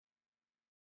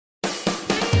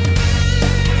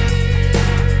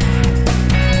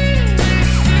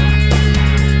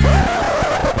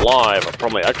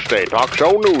from the XJ Talk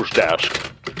Show news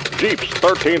desk. Jeep's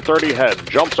 1330 head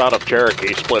jumps out of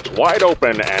Cherokee, splits wide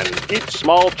open, and eats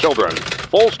small children.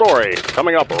 Full story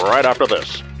coming up right after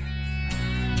this.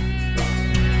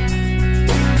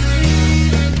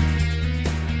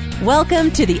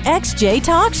 Welcome to the XJ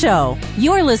Talk Show.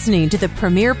 You're listening to the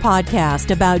premier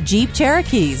podcast about Jeep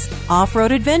Cherokees,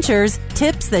 off-road adventures,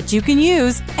 tips that you can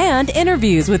use, and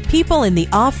interviews with people in the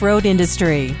off-road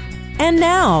industry. And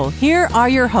now, here are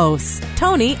your hosts,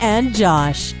 Tony and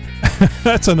Josh.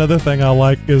 That's another thing I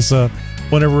like is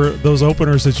whenever those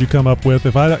openers that you come up with,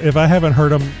 if I haven't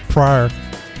heard them prior,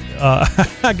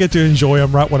 I get to enjoy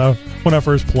them right when I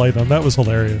first play them. That was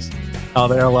hilarious. Oh,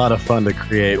 they're a lot of fun to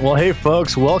create. Well, hey,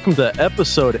 folks, welcome to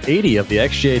episode 80 of the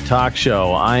XJ Talk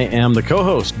Show. I am the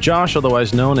co-host, Josh,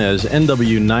 otherwise known as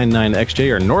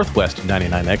NW99XJ or Northwest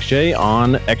 99XJ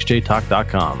on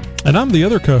xjtalk.com. And I'm the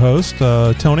other co-host,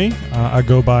 Tony. I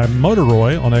go by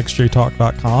Motoroy on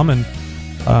xjtalk.com. And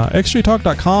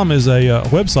xjtalk.com is a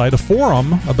website, a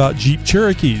forum about Jeep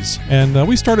Cherokees. And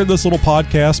we started this little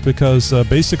podcast because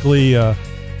basically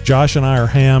Josh and I are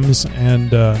hams,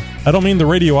 and I don't mean the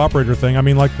radio operator thing. I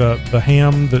mean like the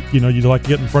ham that, you like to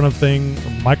get in front of thing,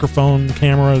 microphone,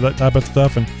 camera, that type of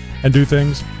stuff, and do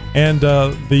things. And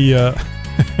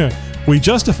we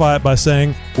justify it by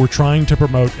saying we're trying to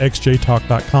promote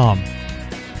xjtalk.com.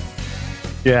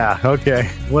 Yeah, okay.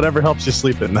 Whatever helps you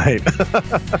sleep at night.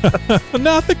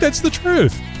 No, I think that's the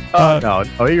truth. No,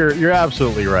 you're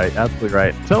absolutely right. Absolutely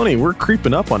right. Tony, we're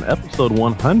creeping up on episode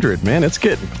 100, man. It's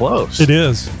getting close. It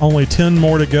is. Only 10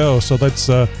 more to go. So that's,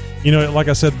 like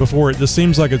I said before, it just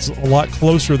seems like it's a lot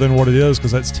closer than what it is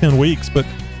because that's 10 weeks, but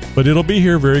it'll be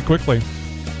here very quickly.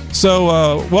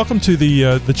 So welcome to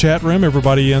the chat room,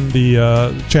 everybody in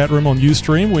the chat room on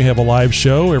Ustream. We have a live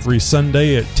show every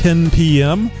Sunday at 10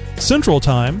 p.m. Central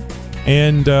Time.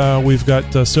 And we've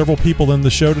got several people in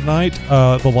the show tonight,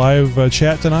 the live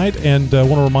chat tonight, and I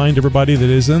want to remind everybody that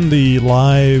is in the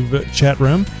live chat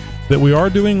room that we are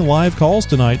doing live calls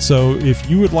tonight. So if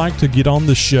you would like to get on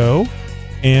the show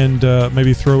and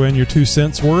maybe throw in your 2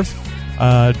 cents worth,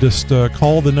 just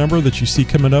call the number that you see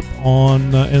coming up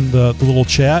on in the little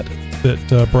chat that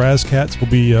Braz Cats will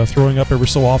be throwing up every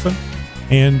so often.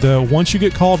 And once you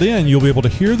get called in, you'll be able to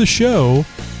hear the show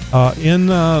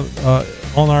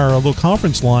on our little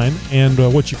conference line, and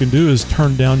what you can do is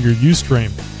turn down your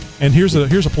Ustream. And here's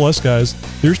a plus, guys.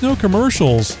 There's no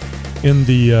commercials in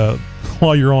the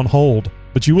while you're on hold,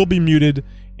 but you will be muted,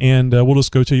 and we'll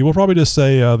just go to you. We'll probably just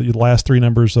say the last 3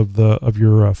 numbers of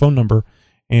your phone number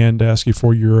and ask you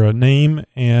for your name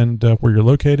and where you're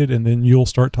located, and then you'll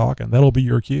start talking. That'll be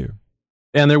your cue.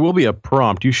 And there will be a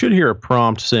prompt. You should hear a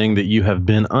prompt saying that you have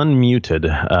been unmuted.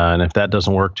 And if that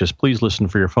doesn't work, just please listen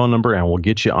for your phone number and we'll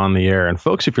get you on the air. And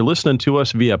folks, if you're listening to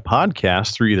us via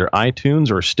podcast through either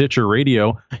iTunes or Stitcher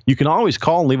Radio, you can always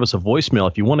call and leave us a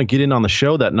voicemail. If you want to get in on the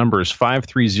show, that number is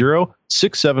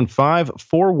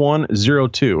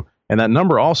 530-675-4102. And that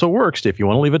number also works if you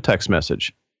want to leave a text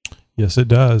message. Yes, it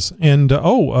does. And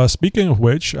speaking of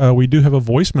which, we do have a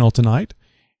voicemail tonight.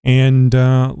 And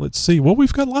let's see. Well,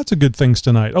 we've got lots of good things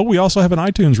tonight. Oh, we also have an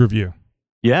iTunes review.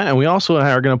 Yeah, and we also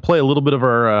are going to play a little bit of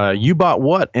our You Bought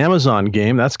What Amazon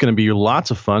game. That's going to be lots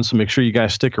of fun, so make sure you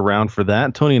guys stick around for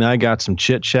that. Tony and I got some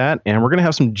chit-chat, and we're going to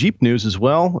have some Jeep news as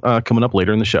well coming up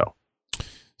later in the show.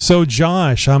 So,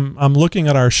 Josh, I'm looking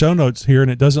at our show notes here, and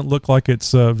it doesn't look like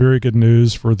it's very good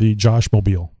news for the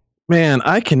Joshmobile. Man,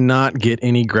 I cannot get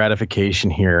any gratification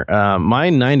here. My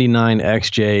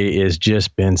 99XJ has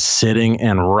just been sitting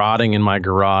and rotting in my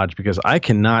garage because I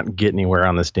cannot get anywhere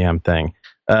on this damn thing.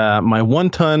 My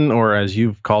 1-ton, or as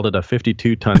you've called it, a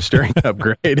 52-ton steering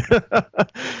upgrade.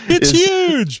 It's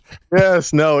huge.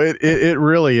 Yes, no, it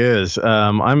really is.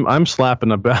 I'm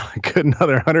slapping about a good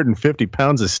another 150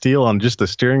 pounds of steel on just the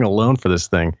steering alone for this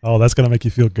thing. Oh, that's going to make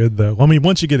you feel good, though. I mean,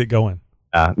 once you get it going.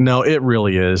 No, it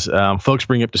really is. Folks,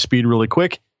 bring up to speed really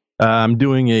quick. I'm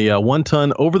doing a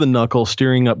 1-ton over-the-knuckle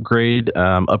steering upgrade.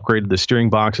 Upgraded the steering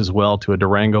box as well to a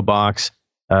Durango box.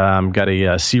 Got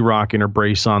a C-Rock inner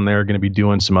brace on there. Going to be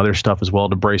doing some other stuff as well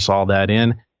to brace all that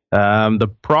in.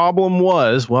 The problem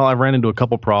was, well, I ran into a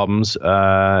couple problems.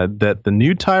 That the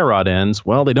new tie rod ends,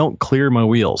 well, they don't clear my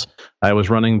wheels. I was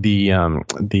running the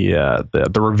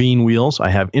Ravine wheels. I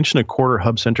have 1 1/4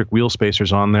 hub-centric wheel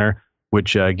spacers on there,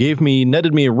 which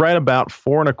netted me right about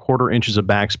 4 1/4 inches of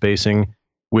back spacing,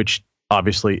 which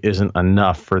obviously isn't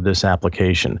enough for this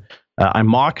application. I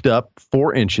mocked up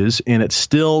 4 inches, and it's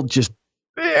still just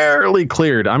barely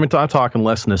cleared. I'm talking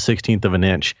less than 1/16 of an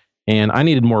inch, and I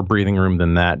needed more breathing room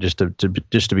than that just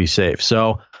to be safe.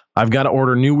 So I've got to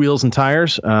order new wheels and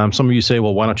tires. Some of you say,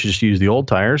 well, why don't you just use the old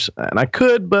tires? And I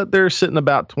could, but they're sitting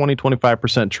about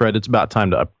 25% tread. It's about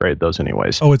time to upgrade those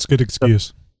anyways. Oh, it's a good excuse.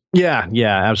 So,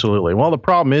 yeah, absolutely. Well, the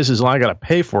problem is I got to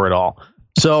pay for it all.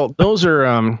 So those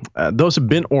have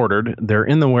been ordered. They're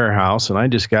in the warehouse, and I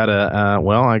just gotta,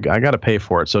 I gotta pay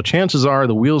for it. So chances are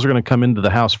the wheels are going to come into the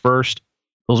house first.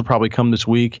 Those will probably come this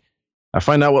week. I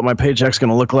find out what my paycheck's going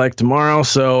to look like tomorrow,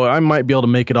 so I might be able to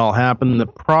make it all happen. The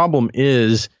problem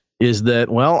is that,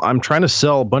 well, I'm trying to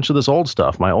sell a bunch of this old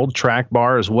stuff, my old track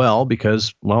bar as well,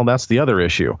 because, well, that's the other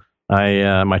issue.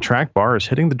 My track bar is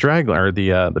hitting the drag, or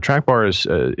the track bar is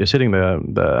hitting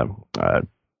the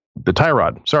tie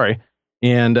rod. Sorry.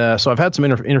 And so I've had some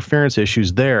interference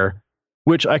issues there,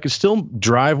 which I could still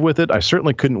drive with it. I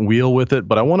certainly couldn't wheel with it,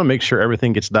 but I want to make sure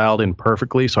everything gets dialed in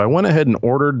perfectly. So I went ahead and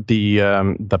ordered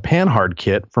the Panhard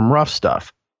kit from Rough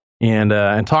Stuff, and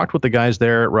talked with the guys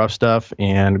there at Rough Stuff,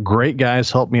 and great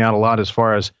guys helped me out a lot as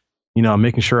far as,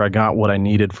 making sure I got what I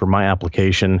needed for my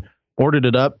application. Ordered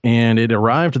it up, and it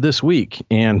arrived this week,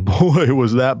 and boy,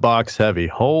 was that box heavy.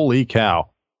 Holy cow.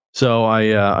 So I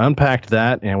unpacked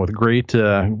that, and with great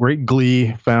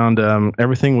glee, found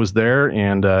everything was there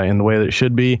and in the way that it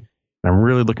should be. I'm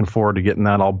really looking forward to getting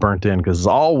that all burnt in because it's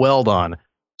all weld on.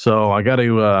 So I got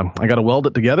to weld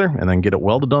it together and then get it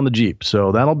welded on the Jeep.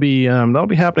 So that'll be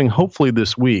happening hopefully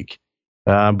this week.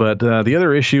 But the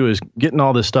other issue is getting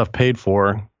all this stuff paid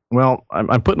for. Well,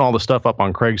 I'm putting all the stuff up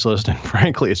on Craigslist, and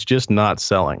frankly, it's just not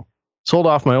selling. Sold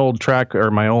off my old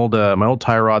my old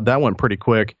tie rod. That went pretty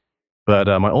quick. But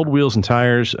my old wheels and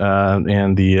tires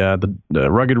and the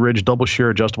Rugged Ridge double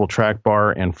shear adjustable track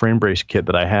bar and frame brace kit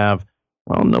that I have,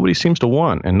 well, nobody seems to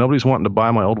want, and nobody's wanting to buy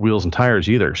my old wheels and tires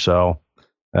either. So,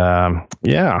 So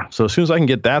as soon as I can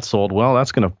get that sold, well,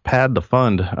 that's going to pad the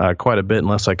fund quite a bit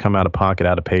unless I come out of pocket,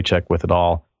 out of paycheck with it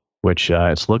all, which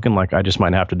it's looking like I just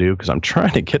might have to do because I'm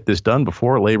trying to get this done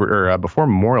before before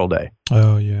Memorial Day.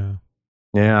 Oh, yeah.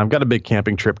 Yeah, I've got a big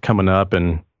camping trip coming up,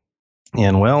 and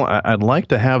well, I'd like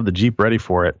to have the Jeep ready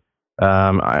for it.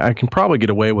 I can probably get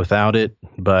away without it,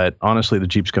 but honestly, the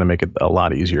Jeep's going to make it a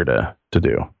lot easier to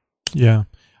do. Yeah.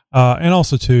 And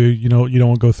also too, you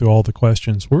don't go through all the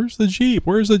questions. Where's the Jeep?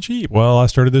 Where's the Jeep? Well, I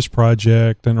started this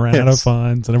project and ran out of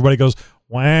funds, and everybody goes,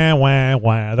 wah, wah,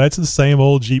 wah. That's the same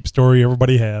old Jeep story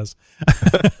everybody has.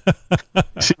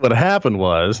 See, what happened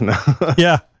was,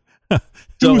 yeah.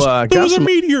 So, there was a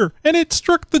meteor and it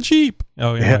struck the Jeep.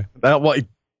 Oh yeah.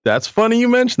 That's funny you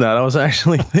mentioned that. I was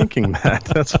actually thinking that.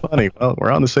 That's funny. Well,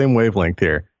 we're on the same wavelength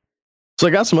here. So I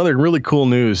got some other really cool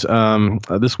news.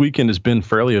 This weekend has been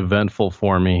fairly eventful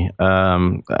for me.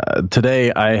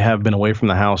 Today, I have been away from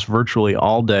the house virtually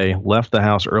all day, left the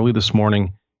house early this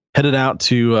morning, headed out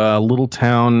to a little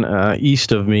town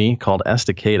east of me called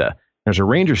Estacada. There's a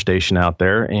ranger station out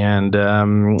there, and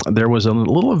there was a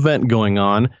little event going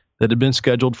on that had been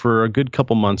scheduled for a good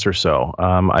couple months or so.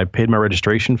 I paid my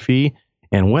registration fee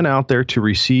and went out there to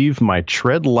receive my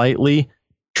Tread Lightly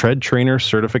Tread Trainer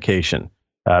certification.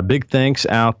 Big thanks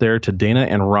out there to Dana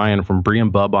and Ryan from Bree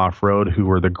and Bub Off-Road, who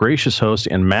were the gracious hosts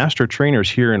and master trainers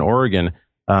here in Oregon,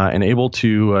 and able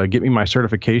to get me my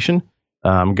certification.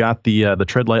 Got the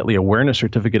Tread Lightly awareness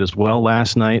certificate as well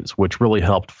last night, which really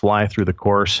helped fly through the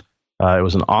course. It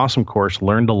was an awesome course,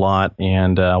 learned a lot,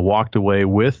 and walked away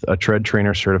with a Tread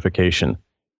Trainer certification.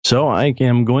 So I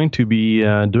am going to be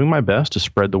doing my best to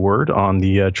spread the word on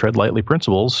the Tread Lightly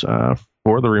principles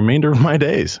for the remainder of my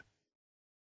days.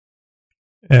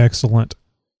 Excellent.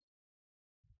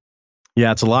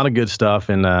 Yeah, it's a lot of good stuff,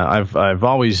 and I've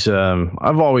always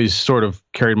sort of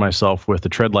carried myself with the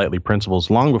Tread Lightly principles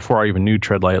long before I even knew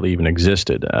Tread Lightly even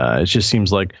existed. It just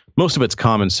seems like most of it's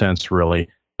common sense, really.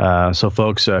 So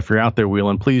folks, if you're out there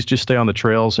wheeling, please just stay on the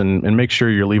trails and make sure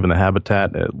you're leaving the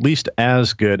habitat at least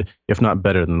as good, if not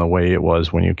better than the way it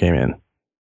was when you came in.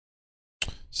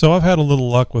 So I've had a little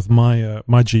luck with my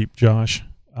my Jeep, Josh.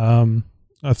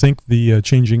 I think the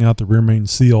changing out the rear main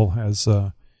seal has,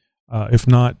 if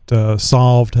not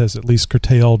solved, has at least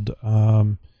curtailed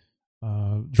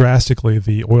drastically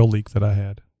the oil leak that I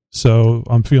had. So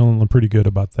I'm feeling pretty good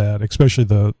about that, especially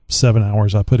the 7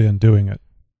 hours I put in doing it.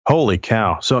 Holy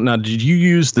cow. So now, did you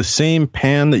use the same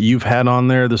pan that you've had on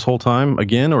there this whole time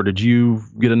again, or did you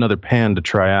get another pan to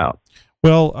try out?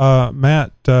 Well,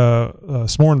 Matt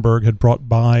Smornberg had brought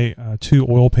by 2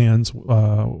 oil pans,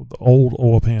 old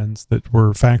oil pans that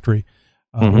were factory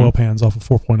oil pans off of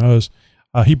 4.0s.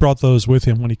 He brought those with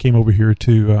him when he came over here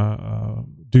to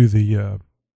do the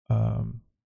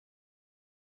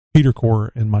heater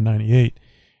core in my 98.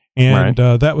 And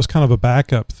right. That was kind of a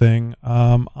backup thing.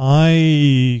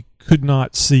 I could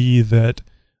not see that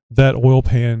oil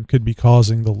pan could be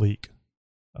causing the leak.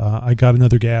 I got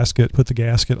another gasket, put the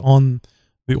gasket on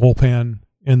the oil pan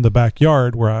in the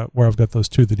backyard where I've got those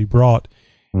two that he brought,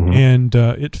 and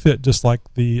it fit just like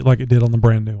it did on the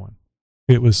brand new one.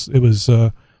 It was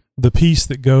the piece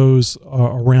that goes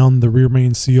around the rear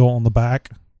main seal on the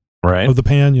back of the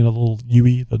pan, the little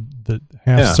UE, the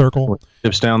half circle.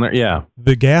 Dips down there, yeah.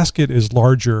 The gasket is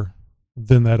larger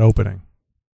than that opening.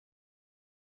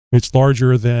 It's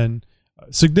larger than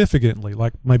significantly,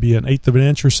 like maybe 1/8 of an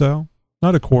inch or so.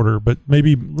 Not a quarter, but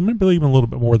maybe even a little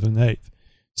bit more than 1/8.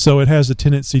 So it has a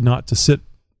tendency not to sit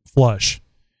flush.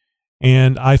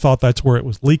 And I thought that's where it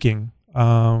was leaking,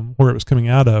 where it was coming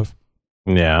out of.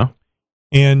 Yeah.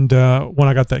 And when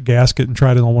I got that gasket and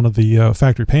tried it on one of the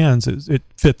factory pans, it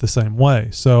fit the same way.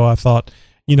 So I thought,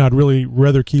 I'd really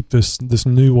rather keep this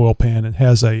new oil pan. It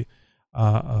has a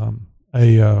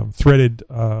threaded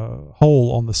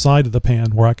hole on the side of the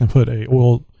pan where I can put a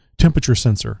oil temperature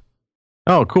sensor.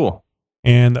 Oh, cool.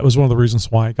 And that was one of the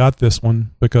reasons why I got this one,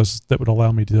 because that would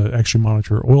allow me to actually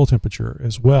monitor oil temperature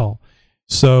as well.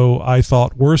 So I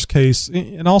thought worst case,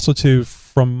 and also too,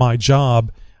 from my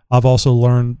job, I've also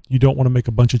learned you don't want to make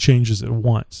a bunch of changes at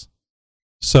once.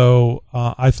 So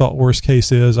I thought worst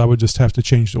case is I would just have to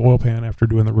change the oil pan after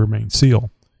doing the rear main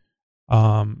seal.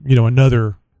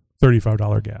 Another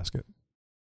 $35 gasket.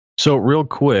 So real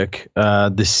quick,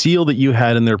 the seal that you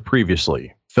had in there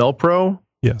previously, Felpro?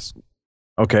 Yes.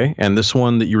 Okay. And this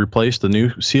one that you replaced, the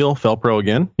new seal, Felpro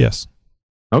again? Yes.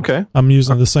 Okay. I'm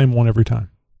using the same one every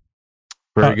time.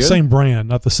 Very good. Same brand,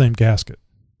 not the same gasket.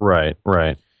 Right.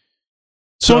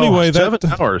 So anyway, 7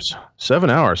 hours. 7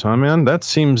 hours, huh, man? That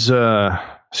seems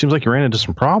like you ran into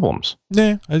some problems.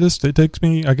 Yeah, I guess it takes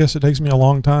me a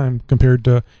long time compared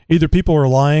to either people are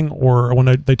lying or when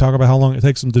they talk about how long it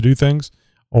takes them to do things,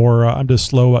 or I'm just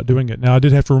slow about doing it. Now, I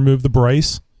did have to remove the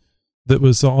brace that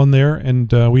was on there,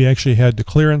 and we actually had to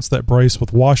clearance that brace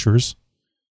with washers.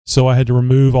 So I had to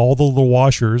remove all the little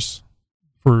washers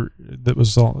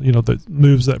that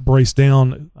moves that brace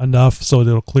down enough so that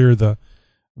it'll clear the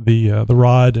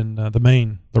rod and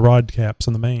the rod caps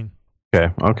and the main.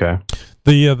 Okay.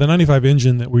 The 95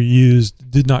 engine that we used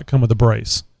did not come with a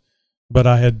brace, but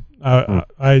I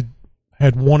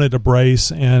had wanted a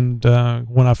brace, and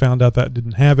when I found out that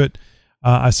didn't have it,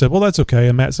 I said, well, that's okay.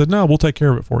 And Matt said, no, we'll take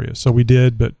care of it for you. So we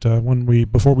did, but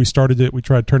before we started it, we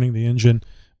tried turning the engine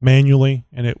manually,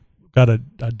 and it got a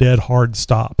dead hard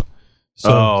stop.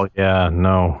 So,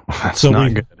 no, that's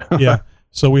not good. Yeah.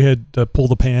 So we had to pull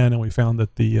the pan, and we found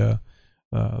that the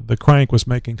crank was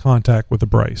making contact with the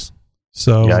brace.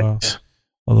 So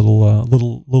a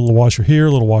little washer here,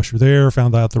 a little washer there.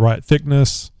 Found out the right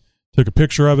thickness. Took a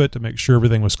picture of it to make sure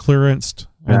everything was clearanced.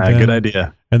 Good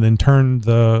idea. And then turned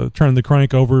the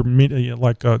crank over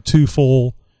like 2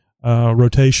 full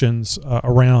rotations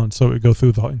around, so it would go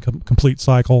through the complete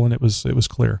cycle, and it was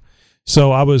clear.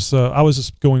 So I was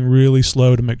just going really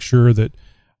slow to make sure that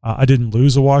I didn't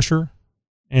lose a washer.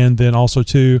 And then also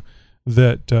too,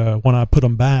 that when I put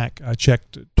them back, I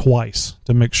checked twice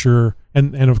to make sure.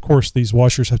 And of course, these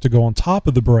washers have to go on top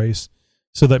of the brace,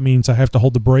 so that means I have to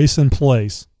hold the brace in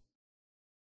place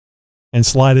and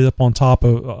slide it up on top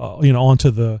of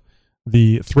onto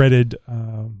the threaded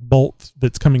bolt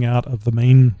that's coming out of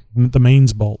the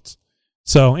mains bolts.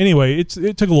 So anyway, it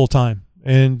took a little time,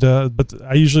 and but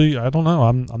I don't know.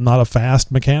 I'm not a fast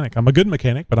mechanic. I'm a good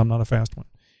mechanic, but I'm not a fast one.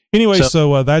 Anyway,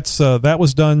 so that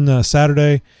was done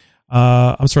Saturday.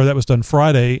 I'm sorry, that was done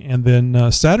Friday, and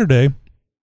then Saturday,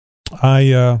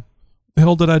 the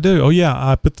hell did I do? Oh yeah,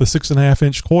 I put the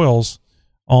 6.5-inch coils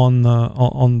on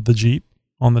the Jeep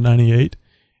on the 98,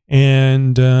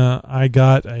 and I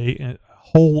got a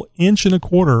whole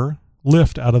 1.25 inch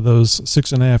lift out of those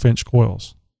 6.5-inch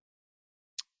coils.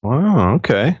 Wow.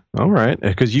 Okay. All right.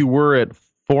 Because you were at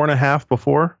 4.5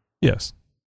 before. Yes.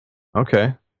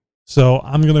 Okay. So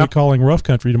I'm going to be calling Rough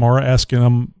Country tomorrow, asking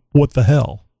them what the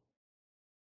hell.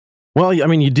 Well, I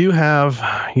mean, you do have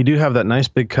that nice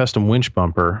big custom winch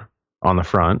bumper on the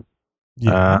front.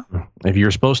 Yeah. If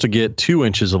you're supposed to get 2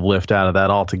 inches of lift out of that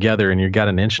altogether, and you got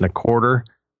 1.25 inches,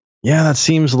 yeah, that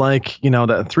seems like,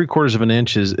 that 3/4 of an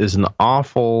inch is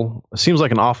seems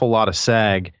like an awful lot of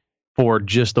sag for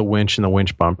just the winch and the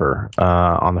winch bumper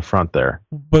on the front there.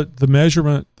 But the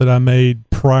measurement that I made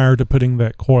prior to putting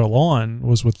that coil on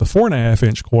was with the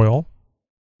 4.5-inch coil,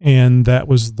 and that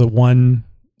was the one.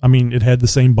 I mean, it had the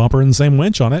same bumper and the same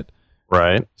winch on it.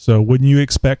 Right. So wouldn't you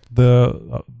expect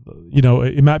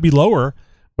it might be lower,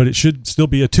 but it should still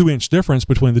be a 2-inch difference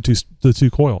between the two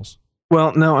coils.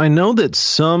 Well, now I know that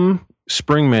some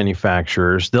spring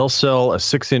manufacturers, they'll sell a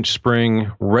 6-inch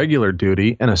spring regular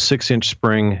duty and a 6-inch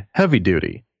spring heavy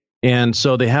duty. And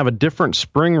so they have a different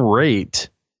spring rate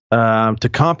to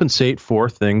compensate for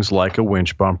things like a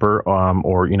winch bumper,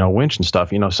 or winch and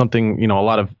stuff. Something, a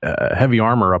lot of heavy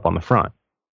armor up on the front.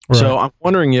 Right. So I'm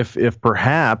wondering if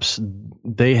perhaps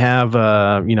they have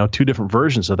two different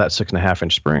versions of that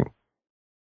 6.5-inch spring.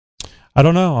 I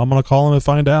don't know. I'm going to call them and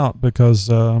find out, because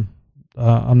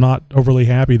I'm not overly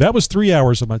happy. That was 3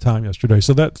 hours of my time yesterday,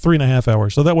 so that 3.5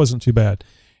 hours. So that wasn't too bad.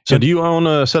 So do you own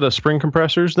a set of spring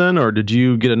compressors then, or did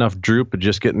you get enough droop of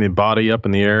just getting the body up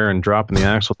in the air and dropping the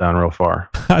axle down real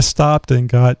far? I stopped and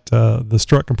got the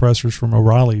strut compressors from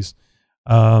O'Reilly's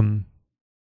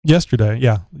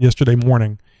yesterday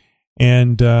morning.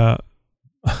 And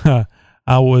I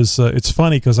was, it's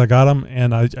funny because I got them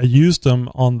and I used them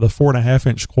on the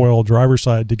 4.5-inch coil driver's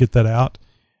side to get that out.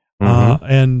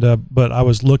 But I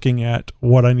was looking at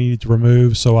what I needed to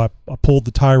remove. So I pulled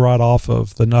the tie rod off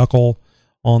of the knuckle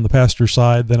on the passenger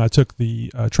side. Then I took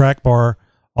the track bar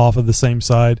off of the same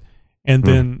side, and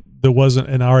then there wasn't,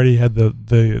 and I already had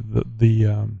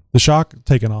the shock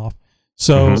taken off.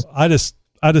 So I just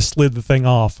slid the thing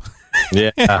off.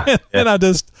 Yeah. And I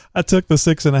took the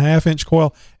 6.5-inch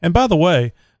coil. And by the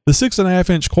way, the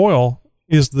 6.5-inch coil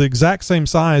is the exact same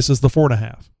size as the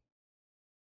 4.5.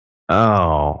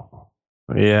 Oh,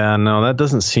 yeah, no, that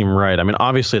doesn't seem right. I mean,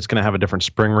 obviously it's going to have a different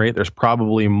spring rate. There's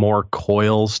probably more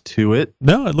coils to it.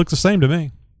 No, it looks the same to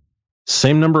me.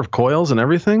 Same number of coils and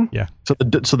everything? Yeah. So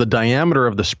the diameter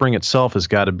of the spring itself has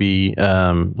got to be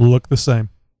look the same.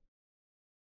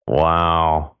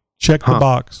 Wow. Check the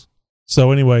box.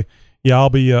 So anyway, yeah, I'll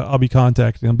be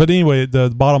contacting them. But anyway, the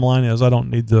bottom line is I don't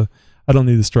need the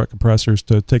strut compressors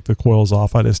to take the coils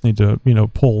off. I just need to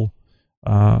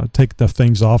take the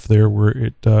things off there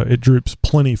where it droops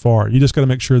plenty far. You just got to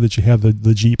make sure that you have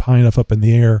the Jeep high enough up in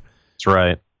the air. That's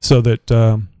right. So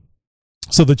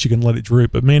that you can let it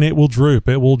droop. But man, it will droop.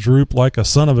 It will droop like a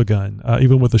son of a gun,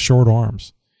 even with the short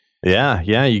arms. Yeah.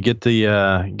 You get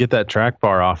that track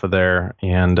bar off of there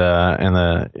and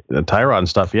the tie rod and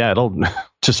stuff. Yeah, it'll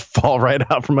just fall right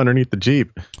out from underneath the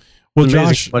Jeep. Well, it's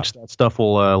Josh, how much that stuff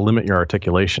will limit your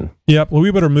articulation. Yeah, well, we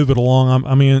better move it along.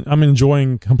 I'm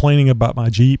enjoying complaining about my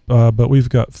Jeep, but we've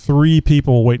got 3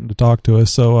 people waiting to talk to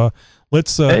us. So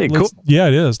let's. Cool. Yeah,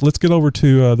 it is. Let's get over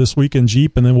to This Week in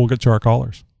Jeep, and then we'll get to our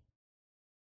callers.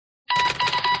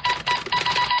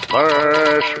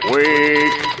 This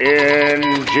Week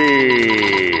in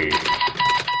Jeep.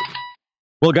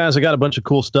 Well, guys, I got a bunch of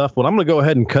cool stuff, but I'm going to go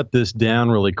ahead and cut this down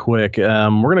really quick. We're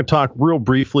going to talk real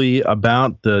briefly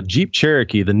about the Jeep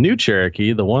Cherokee, the new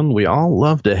Cherokee, the one we all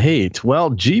love to hate. Well,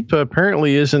 Jeep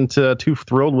apparently isn't too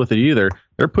thrilled with it either.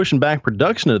 They're pushing back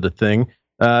production of the thing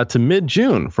to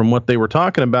mid-June from what they were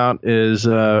talking about is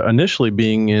initially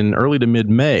being in early to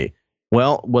mid-May.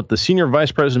 Well, what the Senior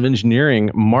Vice President of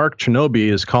Engineering, Mark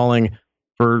Chernoby, is calling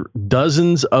for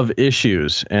dozens of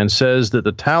issues, and says that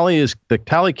the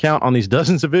tally count on these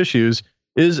dozens of issues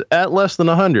is at less than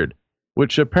 100,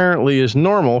 which apparently is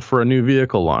normal for a new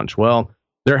vehicle launch. Well,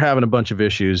 they're having a bunch of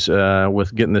issues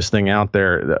with getting this thing out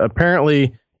there.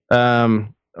 Apparently,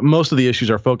 most of the issues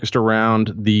are focused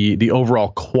around the overall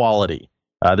quality.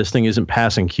 This thing isn't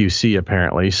passing QC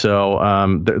apparently, so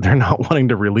they're not wanting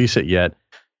to release it yet.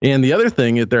 And the other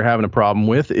thing that they're having a problem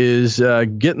with is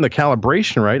getting the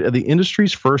calibration right of the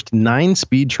industry's first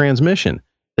 9-speed transmission.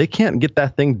 They can't get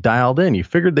that thing dialed in. You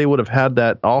figured they would have had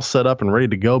that all set up and ready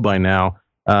to go by now,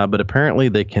 but apparently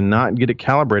they cannot get it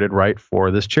calibrated right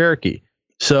for this Cherokee.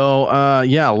 So a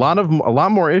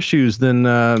lot more issues than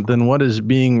what is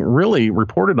being really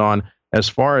reported on as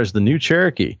far as the new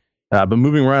Cherokee. But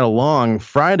moving right along,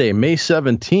 Friday, May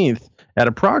 17th, at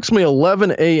approximately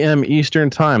 11 a.m. Eastern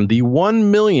Time, the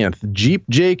 1 millionth Jeep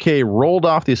JK rolled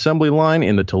off the assembly line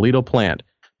in the Toledo plant.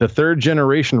 The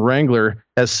third-generation Wrangler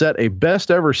has set a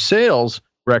best-ever sales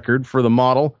record for the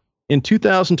model in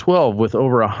 2012 with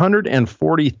over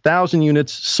 140,000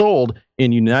 units sold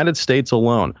in the United States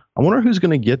alone. I wonder who's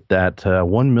going to get that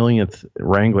 1 millionth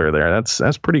Wrangler there.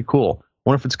 That's pretty cool. I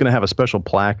wonder if it's going to have a special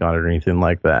plaque on it or anything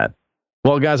like that.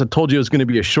 Well, guys, I told you it was going to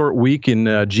be a short week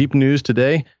in Jeep news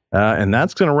today. And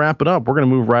that's going to wrap it up. We're going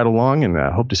to move right along, and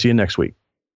hope to see you next week.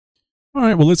 All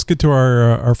right. Well, let's get to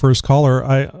our first caller.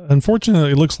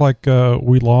 Unfortunately, it looks like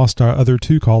we lost our other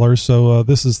 2 callers. So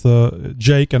this is the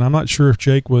Jake, and I'm not sure if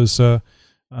Jake was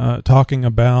talking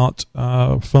about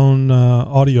phone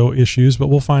audio issues, but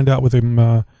we'll find out with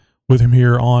him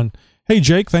here on. Hey,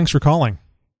 Jake, thanks for calling.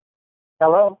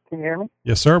 Hello, can you hear me?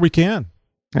 Yes, sir. We can.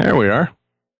 There we are.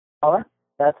 All right,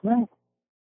 that's me.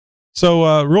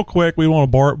 So, real quick, we want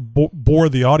to bore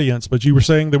the audience, but you were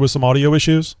saying there was some audio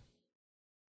issues?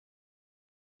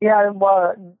 Yeah,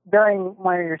 well, during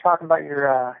when you're talking about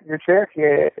your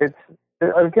Cherokee, I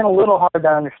was getting a little hard to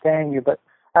understand you, but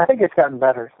I think it's gotten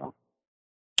better. So.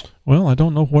 Well, I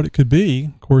don't know what it could be.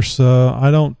 Of course,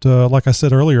 I don't, like I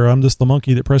said earlier, I'm just the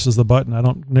monkey that presses the button. I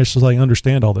don't necessarily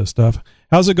understand all this stuff.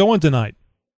 How's it going tonight?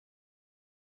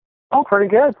 Oh, pretty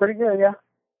good, yeah.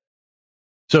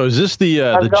 So is this the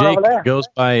Jake that goes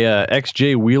by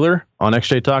XJ Wheeler on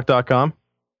xjtalk.com?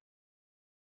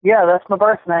 Yeah, that's my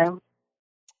birth name.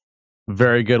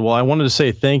 Very good. Well, I wanted to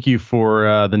say thank you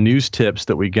for the news tips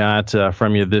that we got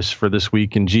from you for this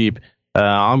week in Jeep.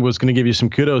 I was going to give you some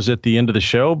kudos at the end of the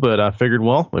show, but I figured,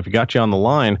 well, if we got you on the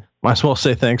line, might as well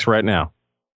say thanks right now.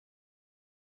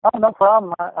 Oh, no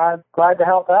problem. I'm glad to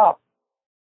help out.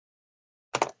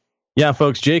 Yeah,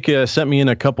 folks, Jake sent me in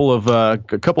a couple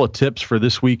of tips for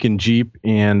this week in Jeep,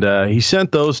 and he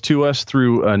sent those to us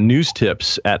through news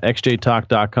tips at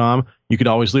xjtalk.com. You could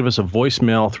always leave us a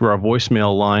voicemail through our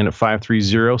voicemail line at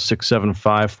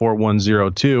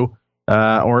 530-675-4102,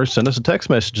 or send us a text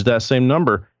message to that same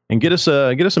number and get us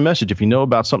a message if you know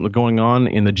about something going on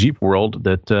in the Jeep world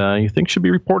that you think should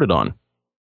be reported on.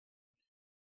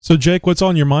 So, Jake, what's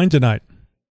on your mind tonight?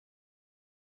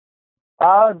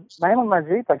 Mainly my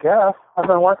Jeep, I guess. I've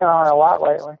been working on it a lot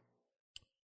lately.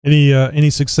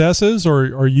 Any successes, or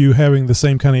are you having the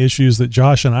same kind of issues that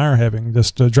Josh and I are having,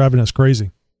 just driving us crazy?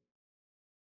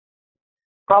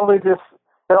 Probably just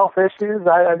self issues.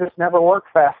 I just never work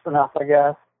fast enough, I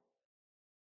guess.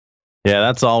 Yeah,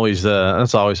 that's always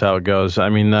how it goes. I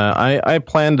mean, I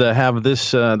plan to have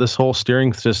this whole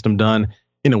steering system done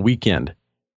in a weekend,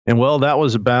 and well, that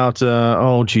was about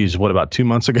about 2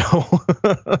 months ago.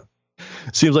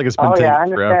 Seems like it's been taking I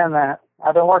understand forever. that.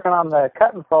 I've been working on the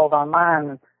cut and fold on mine,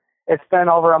 and it's been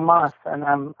over a month, and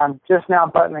I'm just now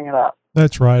buttoning it up.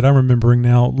 That's right. I'm remembering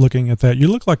now looking at that. You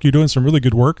look like you're doing some really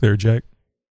good work there, Jake.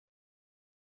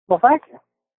 Well, thank you.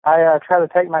 I try to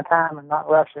take my time and not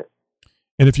rush it.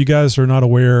 And if you guys are not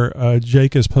aware,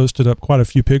 Jake has posted up quite a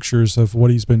few pictures of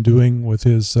what he's been doing with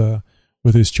his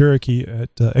Cherokee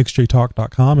at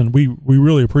xjtalk.com, and we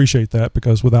really appreciate that,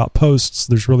 because without posts,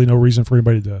 there's really no reason for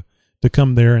anybody to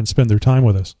come there and spend their time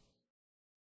with us.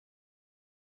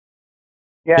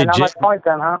 Yeah, Hey, not Jake, much point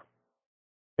then, huh?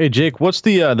 Hey, Jake, what's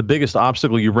the biggest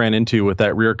obstacle you ran into with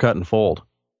that rear cut and fold?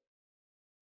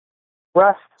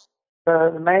 Rust.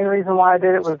 The main reason why I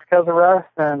did it was because of rust,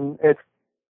 and it's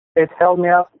held me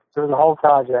up through the whole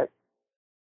project.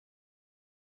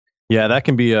 Yeah, that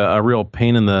can be a real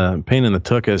pain in the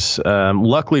tuchus.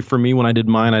 Luckily for me, when I did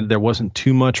mine, there wasn't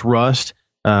too much rust.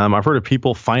 I've heard of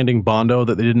people finding Bondo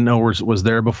that they didn't know was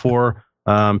there before.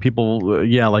 People,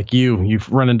 like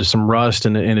you've run into some rust,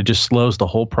 and it just slows the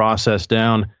whole process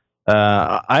down.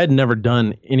 I had never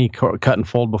done any cut and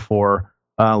fold before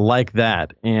like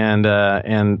that, and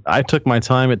I took my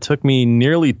time. It took me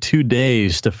nearly 2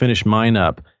 days to finish mine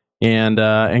up, and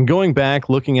going back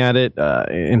looking at it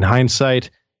in hindsight,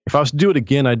 if I was to do it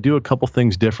again, I'd do a couple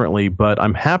things differently. But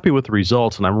I'm happy with the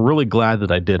results, and I'm really glad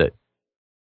that I did it.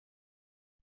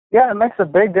 Yeah, it makes a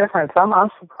big difference.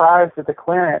 I'm surprised at the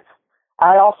clearance.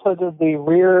 I also did the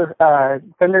rear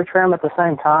fender trim at the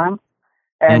same time,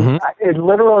 and it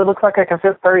literally looks like I can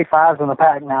fit 35s in the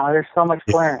pack now. There's so much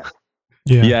clearance.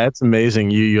 Yeah, it's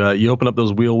amazing. You open up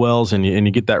those wheel wells, and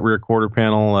you get that rear quarter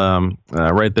panel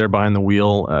right there behind the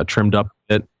wheel, trimmed up a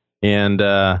bit, and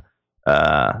it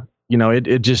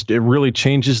really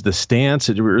changes the stance.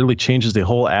 It really changes the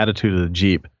whole attitude of the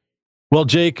Jeep. Well,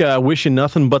 Jake, wish you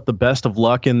nothing but the best of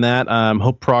luck in that.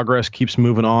 Hope progress keeps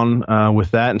moving on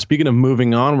with that. And speaking of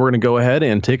moving on, we're going to go ahead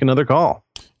and take another call.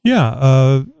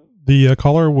 Yeah, the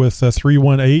caller with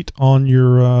 318 on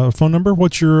your phone number.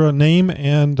 What's your name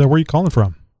and where are you calling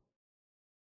from?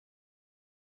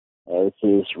 This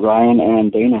is Ryan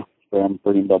and Dana from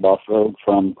Burning Dub Off-Road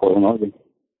from Portland, Oregon.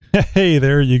 Hey,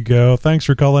 there you go. Thanks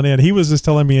for calling in. He was just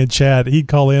telling me in chat he'd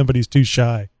call in, but he's too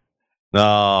shy.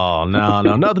 Oh, no,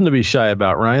 nothing to be shy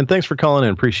about, Ryan. Thanks for calling in.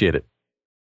 Appreciate it.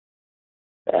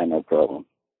 Yeah, no problem.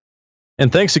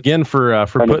 And thanks again for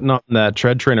putting on that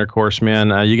tread trainer course,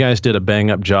 man. You guys did a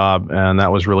bang up job, and that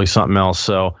was really something else.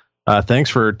 So thanks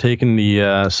for taking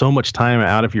the so much time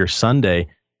out of your Sunday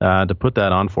to put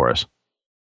that on for us.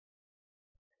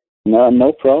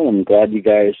 No problem. Glad you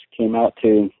guys came out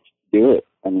to do it.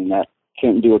 I mean, that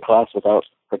can't do a class without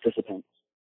participants.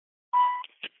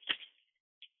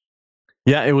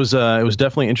 Yeah, it was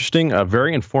definitely interesting,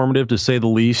 very informative to say the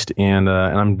least, and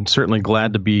I'm certainly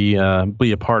glad to be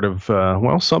a part of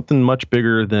something much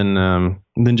bigger than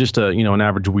just an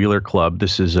average wheeler club.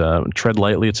 This is Tread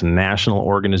Lightly. It's a national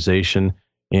organization,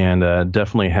 and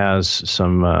definitely has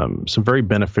some very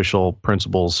beneficial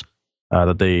principles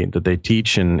that they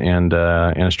teach and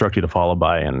instruct you to follow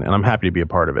by, and I'm happy to be a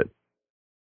part of it.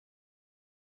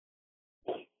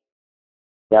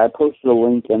 Yeah, I posted a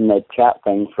link in the chat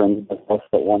thing for anybody else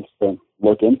that wants to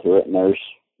look into it, and there's,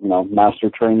 master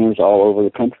trainers all over the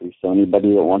country, so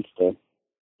anybody that wants to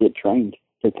get trained,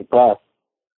 take the class.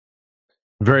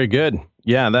 Very good.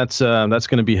 Yeah, that's going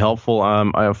to be helpful.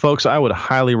 Folks, I would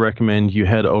highly recommend you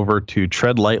head over to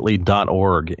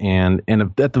treadlightly.org and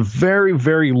at the very,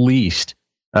 very least,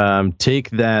 take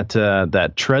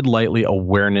that Tread Lightly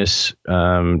awareness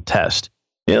test.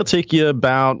 It'll take you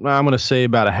about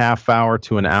a half hour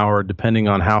to an hour, depending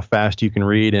on how fast you can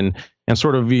read and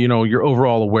sort of, your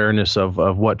overall awareness of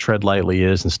what Tread Lightly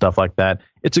is and stuff like that.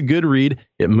 It's a good read.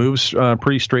 It moves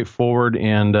pretty straightforward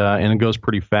and it goes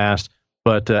pretty fast.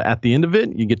 But at the end of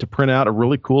it, you get to print out a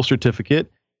really cool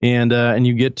certificate, and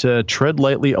you get Tread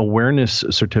Lightly awareness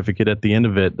certificate at the end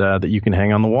of it that you can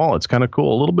hang on the wall. It's kind of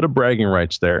cool. A little bit of bragging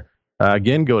rights there.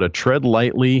 Again, go to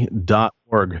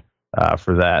treadlightly.org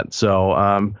for that.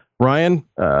 So, Ryan,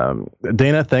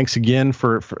 Dana, thanks again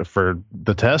for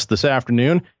the test this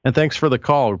afternoon, and thanks for the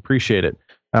call. We appreciate it.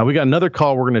 We got another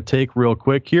call we're going to take real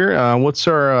quick here. What's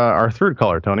our third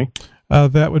caller, Tony?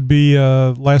 That would be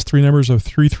last three numbers of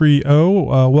 330.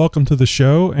 Welcome to the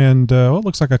show. And it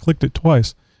looks like I clicked it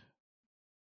twice.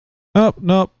 Oh,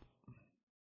 nope.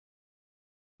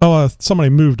 Oh, somebody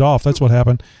moved off. That's what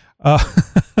happened.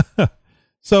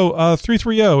 So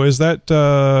 330, is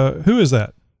that who is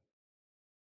that?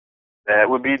 That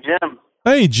would be Jim.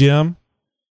 Hey, Jim.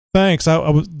 Thanks. I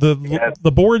was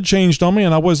the board changed on me,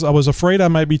 and I was afraid I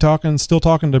might be still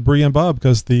talking to Bree and Bob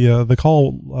because the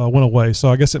call went away. So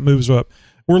I guess it moves up.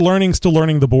 We're still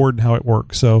learning the board and how it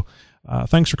works. So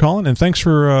thanks for calling, and thanks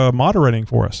for moderating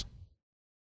for us.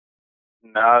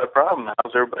 Not a problem.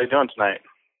 How's everybody doing tonight?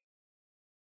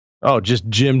 Oh, just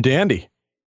Jim Dandy.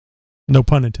 No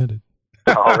pun intended.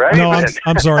 All right. No,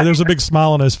 I'm sorry. There's a big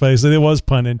smile on his face, and it was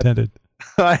pun intended.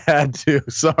 I had to.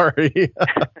 Sorry.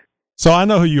 So I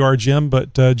know who you are, Jim,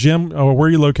 but Jim, where are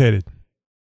you located?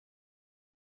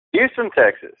 Houston,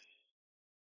 Texas.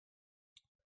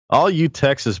 All you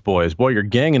Texas boys. Boy, you're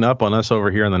ganging up on us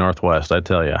over here in the Northwest, I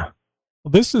tell you.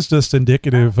 Well, this is just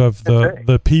indicative of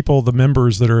the people, the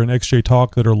members that are in XJ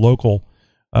Talk that are local,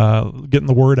 getting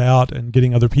the word out and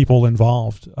getting other people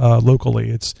involved locally.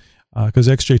 It's because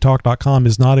xjtalk.com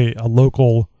is not a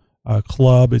local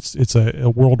club. It's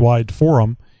a worldwide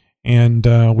forum. And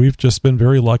we've just been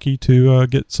very lucky to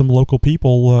get some local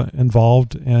people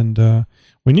involved, and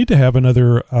we need to have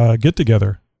another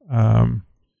get-together.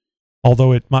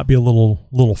 Although it might be a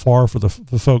little far for the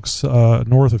folks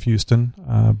north of Houston,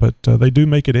 but they do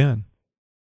make it in.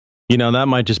 That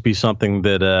might just be something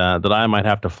that I might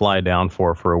have to fly down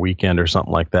for a weekend or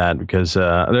something like that, because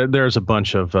there's a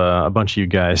bunch of you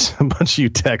guys, a bunch of you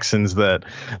Texans that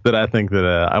I think that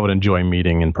I would enjoy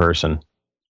meeting in person.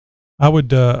 I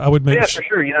would make for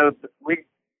sure.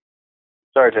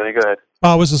 Sorry, Tony, go ahead.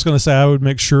 I was just going to say I would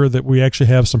make sure that we actually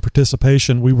have some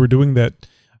participation. We were doing that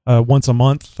once a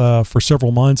month for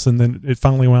several months, and then it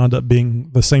finally wound up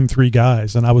being the same three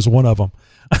guys, and I was one of them.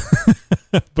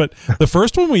 But the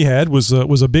first one we had was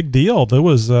a big deal. There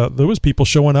was people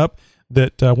showing up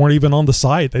that weren't even on the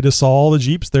site. They just saw all the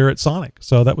Jeeps there at Sonic,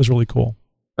 so that was really cool.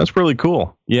 That's really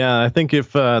cool. Yeah, I think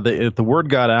if the word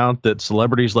got out that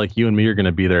celebrities like you and me are going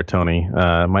to be there, Tony,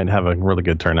 might have a really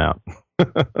good turnout.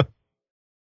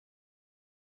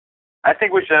 I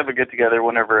think we should have a get-together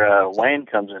whenever Wayne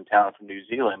comes in town from New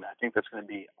Zealand. I think that's going to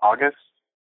be August.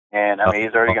 And,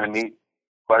 he's already going to meet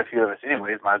quite a few of us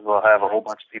anyways. Might as well have a whole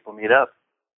bunch of people meet up.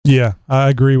 Yeah, I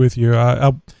agree with you.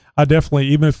 I definitely,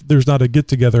 even if there's not a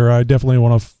get-together, I definitely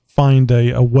want to find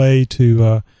a way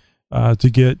to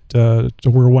get to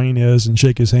where Wayne is and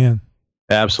shake his hand.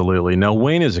 Absolutely. No,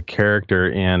 Wayne is a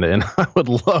character, and I would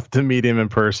love to meet him in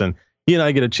person. He and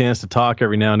I get a chance to talk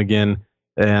every now and again,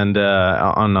 and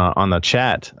on the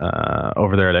chat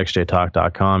over there at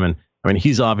xjtalk.com. And I mean,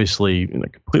 he's obviously in a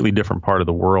completely different part of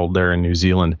the world there in New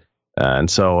Zealand, and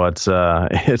so it's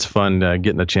fun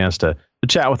getting a chance to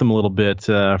chat with him a little bit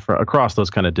across those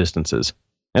kind of distances.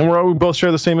 And we both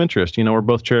share the same interest. We're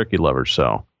both Cherokee lovers,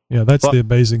 so. Yeah, that's the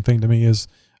amazing thing to me is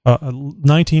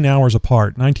 19 hours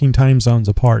apart, 19 time zones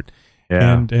apart.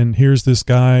 Yeah. And here's this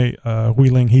guy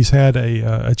wheeling. He's had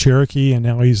a Cherokee, and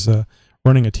now he's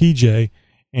running a TJ.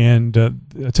 And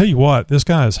I tell you what, this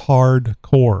guy is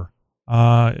hardcore.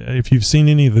 If you've seen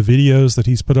any of the videos that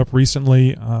he's put up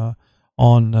recently on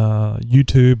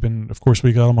YouTube, and of course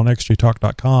we got him on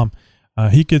xjtalk.com,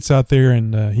 he gets out there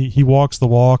and he walks the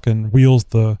walk and wheels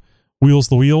the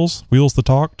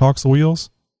talk, talks the wheels.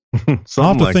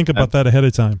 I'll have to think about that ahead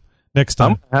of time. Next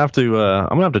time, I'm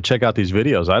gonna have to check out these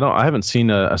videos. I haven't seen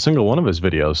a single one of his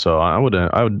videos, so I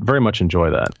would very much enjoy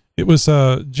that. It was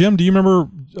Jim. Do you remember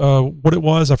what it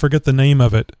was. I forget the name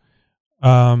of it.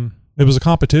 It was a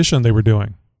competition they were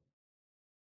doing.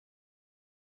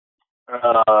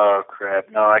 Oh,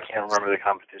 crap. No, I can't remember the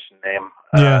competition name.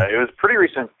 Yeah. It was a pretty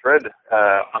recent thread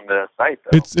on the site,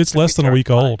 though. It's less than a week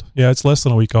old. Yeah, it's less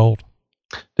than a week old.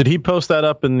 Did he post that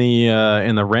up in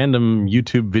the random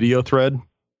YouTube video thread?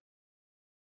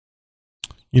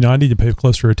 I need to pay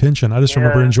closer attention. I just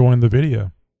remember enjoying the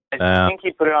video. I think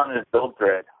he put it on his build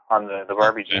thread, on the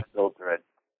Barbie Jeep build thread.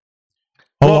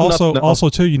 Oh, also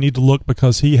too, you need to look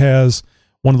because he has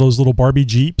one of those little Barbie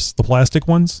Jeeps, the plastic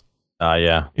ones.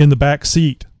 Yeah. In the back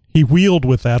seat. He wheeled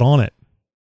with that on it.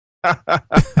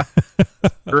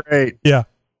 Great. Yeah.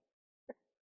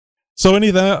 So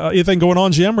anything going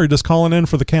on, Jim, or just calling in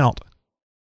for the count?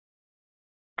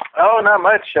 Oh, not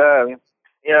much. I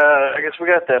guess we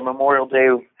got that Memorial Day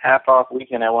half-off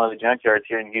weekend at one of the junkyards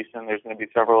here in Houston. There's going to be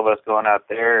several of us going out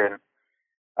there, and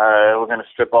we're going to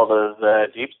strip all those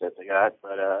Jeeps that they got.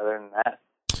 But other than that,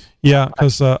 yeah,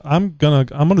 because I'm gonna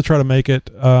try to make it.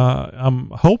 I'm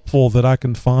hopeful that I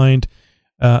can find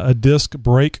a disc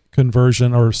brake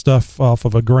conversion or stuff off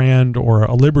of a Grand or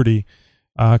a Liberty,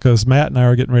 because Matt and I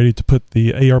are getting ready to put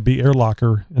the ARB air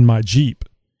locker in my Jeep,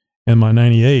 in my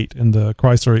 98, in the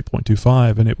Chrysler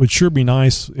 8.25, and it would sure be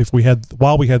nice if we had,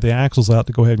 while we had the axles out,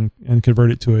 to go ahead and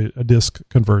convert it to a disc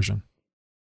conversion.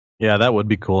 Yeah, that would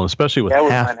be cool, especially with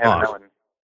half off.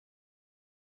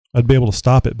 I'd be able to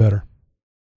stop it better.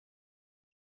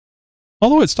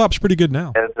 Although it stops pretty good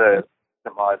now. That's the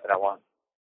mod that I want.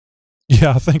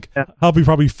 Yeah, I think I'll be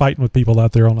probably fighting with people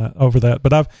out there over that.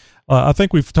 But I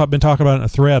think we've been talking about it in a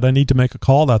thread. I need to make a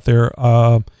call out there.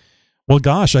 Well,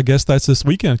 gosh, I guess that's this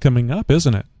weekend coming up,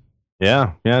 isn't it?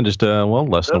 Yeah, just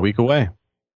less than a week away.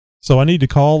 So I need to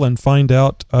call and find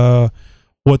out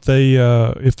what they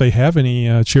if they have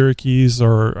any Cherokees,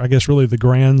 or I guess really the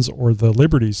Grands or the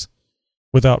Liberties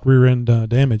without rear end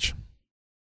damage.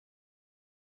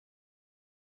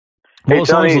 Hey,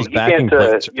 Tony,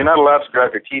 you're not allowed to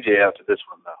drive your TJ out to this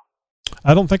one, though.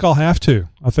 I don't think I'll have to.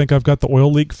 I think I've got the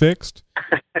oil leak fixed,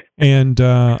 and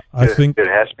I think it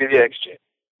has to be the XJ.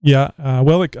 Yeah, I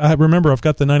remember I've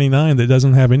got the 99 that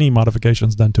doesn't have any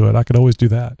modifications done to it. I could always do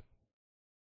that.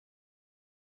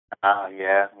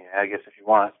 Yeah, I guess if you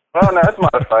want. Well, no, it's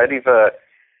modified. You've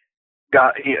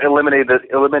eliminated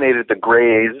the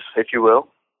grays, if you will.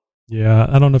 Yeah,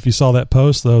 I don't know if you saw that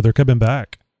post though. They're coming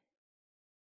back.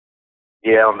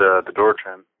 Yeah, on the door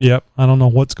trim. Yep, I don't know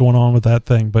what's going on with that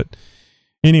thing, but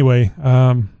anyway,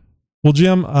 well,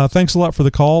 Jim, thanks a lot for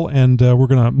the call, and we're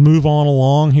going to move on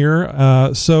along here.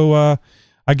 So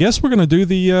I guess we're going to do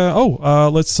the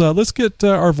let's get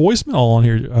our voicemail on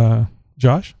here,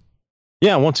 Josh.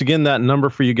 Yeah, once again, that number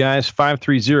for you guys,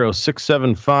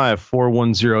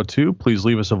 530-675-4102. Please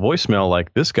leave us a voicemail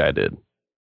like this guy did.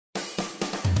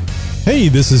 Hey,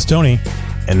 this is Tony.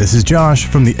 And this is Josh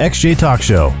from the XJ Talk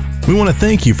Show. We want to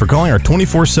thank you for calling our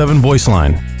 24/7 voice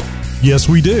line. Yes,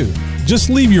 we do. Just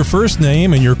leave your first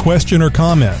name and your question or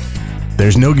comment.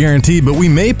 There's no guarantee, but we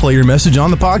may play your message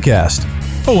on the podcast.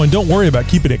 Oh, and don't worry about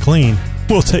keeping it clean.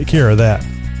 We'll take care of that.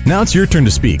 Now it's your turn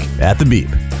to speak at the beep.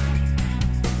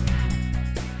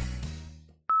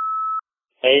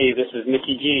 Hey, this is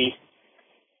Mickey G,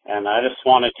 and I just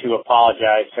wanted to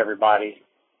apologize to everybody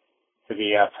for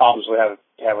the problems we had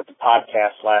with the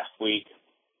podcast last week.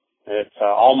 It's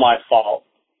all my fault.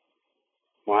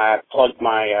 When I plugged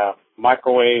my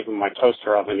microwave and my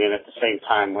toaster oven in at the same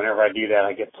time, whenever I do that,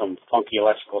 I get some funky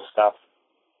electrical stuff.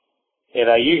 It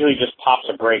usually just pops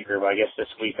a breaker, but I guess this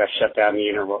week I shut down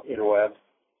the interweb.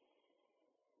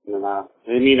 And I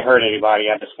didn't mean to hurt anybody.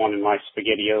 I just wanted my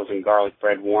SpaghettiOs and garlic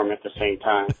bread warm at the same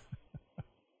time.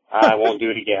 I won't do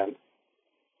it again.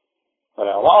 But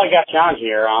while I got you on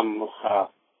here, I'm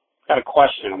got a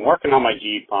question. I'm working on my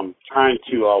Jeep. I'm trying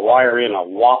to wire in a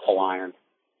waffle iron.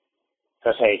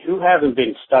 Because, hey, who hasn't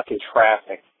been stuck in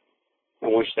traffic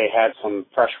and wish they had some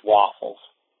fresh waffles?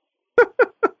 So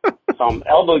I'm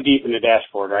elbow deep in the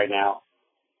dashboard right now,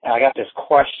 and I got this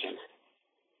question.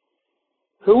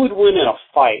 Who would win in a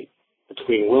fight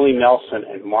between Willie Nelson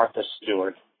and Martha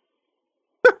Stewart?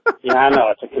 Yeah, I know,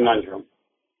 it's a conundrum.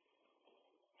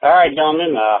 All right,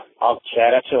 gentlemen, I'll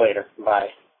chat at you later.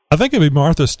 Bye. I think it'd be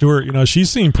Martha Stewart. You know,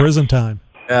 she's seen prison time.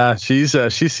 Yeah, she's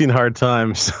seen hard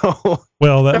times. So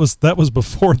well, that was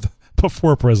before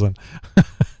prison.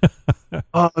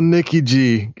 Oh, Nikki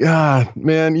G, God,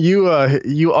 man,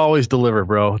 you always deliver,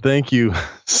 bro. Thank you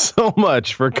so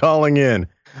much for calling in.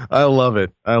 I love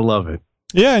it.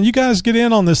 Yeah, and you guys get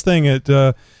in on this thing.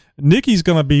 Nikki's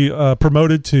going to be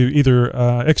promoted to either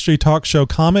XJ Talk Show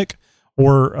comic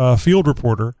or field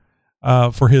reporter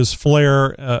for his flair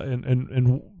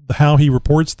and how he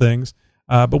reports things.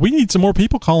 But we need some more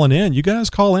people calling in. You guys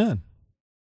call in.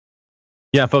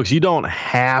 Yeah, folks, you don't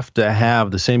have to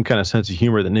have the same kind of sense of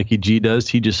humor that Nikki G does.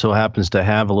 He just so happens to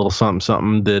have a little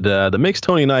something that makes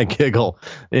Tony and I giggle.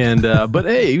 And but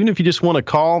hey, even if you just want to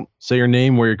call, say your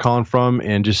name, where you're calling from,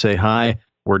 and just say hi,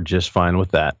 we're just fine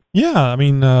with that. Yeah, I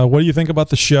mean, what do you think about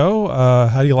the show?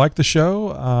 How do you like the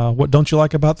show? What don't you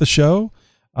like about the show?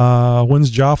 When's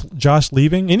Josh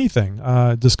leaving? Anything.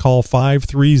 Just call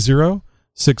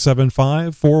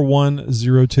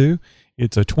 530-675-4102.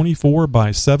 It's a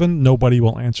 24/7. Nobody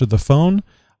will answer the phone.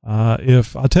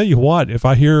 If I'll tell you what, if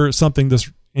I hear something that's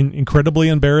incredibly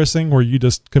embarrassing where you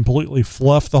just completely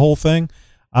fluff the whole thing,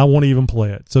 I won't even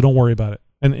play it. So don't worry about it.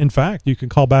 And in fact, you can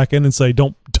call back in and say,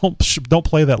 don't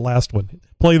play that last one.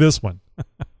 Play this one.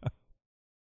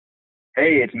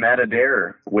 Hey, it's Matt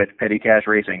Adair with Petty Cash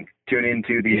Racing. Tune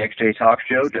into the XJ Talk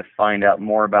Show to find out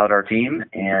more about our team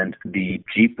and the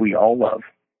Jeep we all love.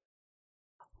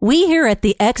 We here at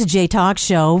the XJ Talk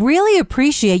Show really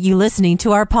appreciate you listening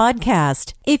to our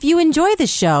podcast. If you enjoy the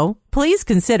show, please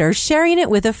consider sharing it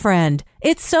with a friend.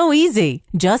 It's so easy.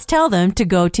 Just tell them to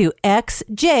go to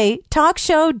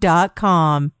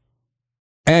xjtalkshow.com.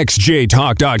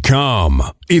 xjtalk.com.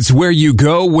 It's where you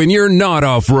go when you're not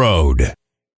off-road.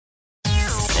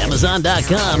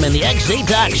 Amazon.com and the XJ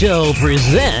Talk Show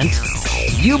present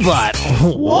You Bought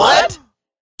What?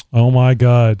 Oh my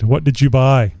God. What did you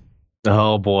buy?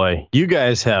 Oh boy, you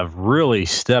guys have really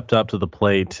stepped up to the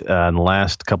plate in the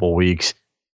last couple of weeks.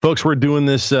 Folks, we're doing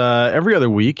this every other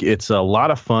week. It's a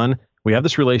lot of fun. We have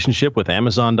this relationship with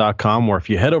Amazon.com where if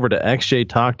you head over to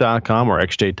xjtalk.com or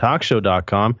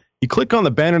xjtalkshow.com, you click on the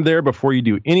banner there before you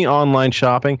do any online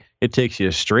shopping. It takes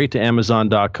you straight to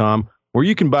Amazon.com where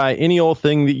you can buy any old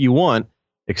thing that you want,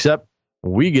 except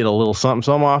we get a little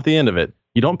something off the end of it.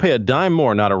 You don't pay a dime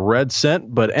more, not a red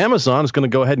cent, but Amazon is going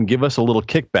to go ahead and give us a little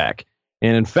kickback.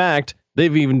 And in fact,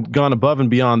 they've even gone above and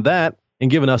beyond that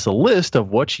and given us a list of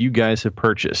what you guys have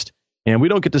purchased. And we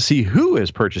don't get to see who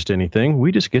has purchased anything.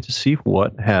 We just get to see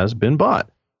what has been bought.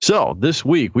 So this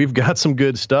week, we've got some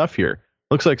good stuff here.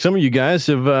 Looks like some of you guys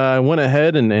have went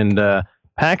ahead and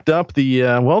packed up the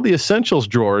essentials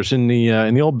drawers in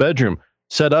the old bedroom.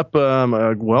 Set up,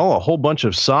 a whole bunch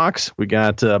of socks. We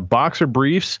got boxer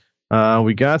briefs.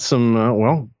 We got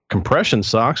some, compression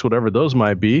socks, whatever those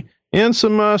might be. And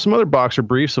some other boxer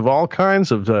briefs of all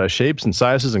kinds of shapes and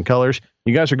sizes and colors.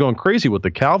 You guys are going crazy with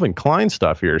the Calvin Klein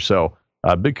stuff here. So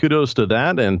big kudos to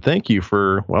that. And thank you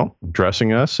for, dressing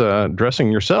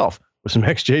yourself with some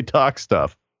XJ Talk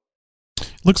stuff.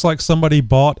 Looks like somebody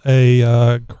bought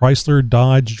a Chrysler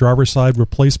Dodge driver's side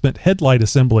replacement headlight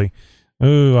assembly.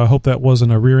 Oh, I hope that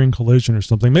wasn't a rear-end collision or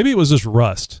something. Maybe it was just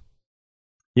rust.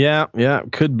 Yeah,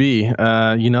 could be.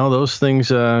 Those things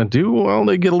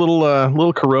they get a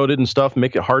little corroded and stuff,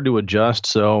 make it hard to adjust.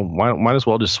 So might as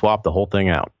well just swap the whole thing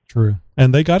out. True.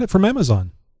 And they got it from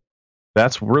Amazon.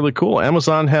 That's really cool.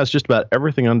 Amazon has just about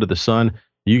everything under the sun.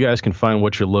 You guys can find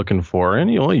what you're looking for,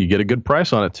 and you get a good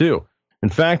price on it too. In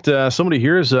fact, somebody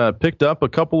here has picked up a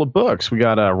couple of books. We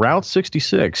got Route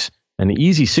 66, an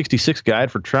Easy 66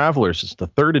 guide for travelers. It's the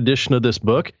third edition of this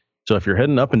book. So if you're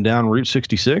heading up and down Route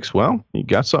 66, you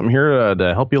got something here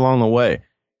to help you along the way.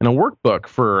 And a workbook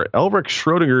for Elric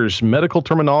Schrodinger's Medical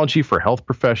Terminology for Health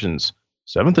Professions,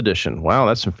 7th edition. Wow,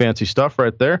 that's some fancy stuff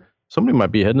right there. Somebody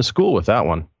might be heading to school with that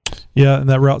one. Yeah, and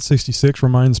that Route 66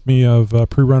 reminds me of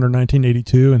Pre-Runner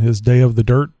 1982 and his Day of the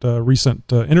Dirt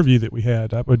recent interview that we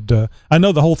had. I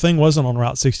know the whole thing wasn't on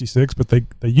Route 66, but they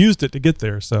used it to get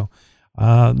there. So,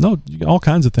 all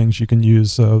kinds of things you can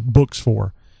use books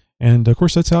for. And of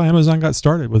course, that's how Amazon got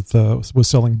started with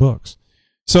selling books.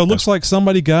 So it looks like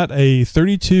somebody got a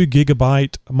 32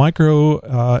 gigabyte micro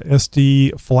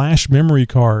SD flash memory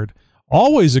card.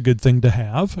 Always a good thing to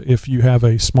have if you have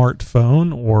a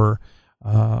smartphone, or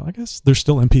I guess there's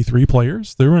still MP3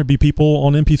 players. There might be people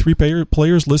on MP3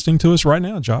 players listening to us right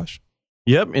now, Josh.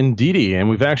 Yep, indeedy. And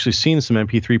we've actually seen some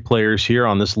MP3 players here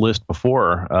on this list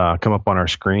before come up on our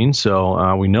screen.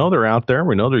 So we know they're out there.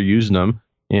 We know they're using them.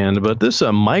 But this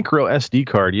micro SD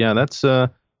card,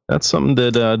 that's something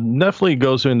that definitely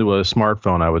goes into a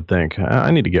smartphone, I would think.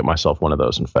 I need to get myself one of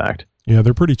those, in fact. Yeah,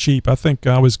 they're pretty cheap. I think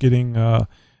I was getting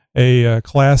a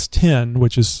Class 10,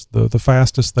 which is the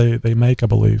fastest they make, I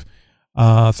believe.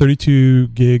 32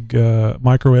 gig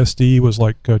micro SD was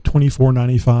like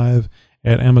 $24.95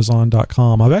 at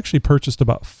Amazon.com. I've actually purchased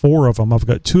about 4 of them. I've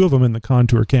got 2 of them in the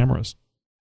Contour cameras.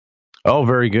 Oh,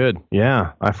 very good.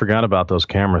 Yeah, I forgot about those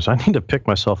cameras. I need to pick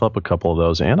myself up a couple of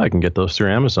those, and I can get those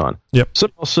through Amazon. Yep.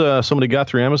 Something else somebody got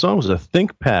through Amazon was a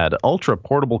ThinkPad Ultra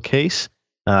Portable Case.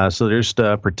 So they're just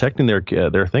protecting their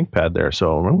ThinkPad there.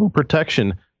 So a little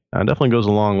protection definitely goes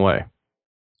a long way.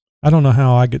 I don't know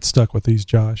how I get stuck with these,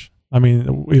 Josh. I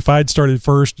mean, if I'd started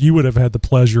first, you would have had the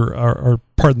pleasure, or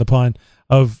pardon the pun,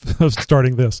 of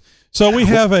starting this. So we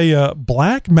have a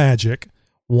Black Magic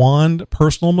wand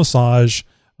personal massager,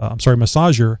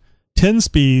 10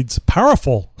 speeds,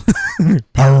 powerful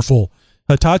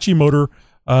Hitachi motor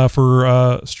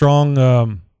for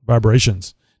strong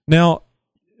vibrations. Now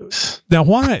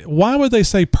why would they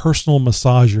say personal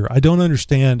massager? I don't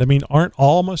understand. I mean, aren't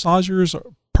all massagers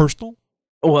personal?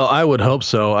 Well, I would hope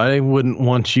so. I wouldn't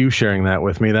want you sharing that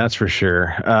with me, that's for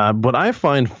sure. What I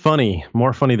find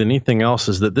more funny than anything else,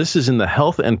 is that this is in the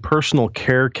health and personal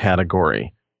care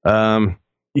category. I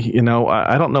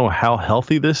don't know how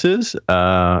healthy this is.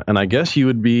 And I guess you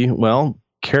would be,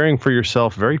 caring for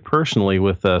yourself very personally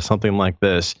with something like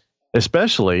this,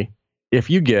 especially if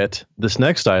you get this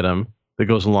next item that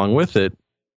goes along with it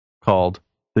called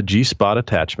the G-Spot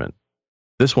attachment.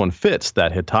 This one fits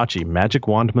that Hitachi Magic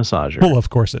Wand Massager. Well, of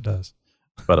course it does.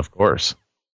 But of course.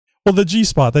 Well, the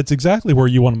G-Spot, that's exactly where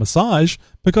you want to massage,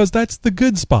 because that's the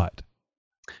good spot.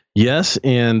 Yes,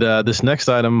 and this next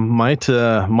item might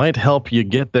help you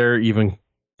get there even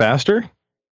faster,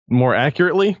 more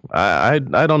accurately. I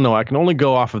don't know. I can only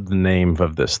go off of the name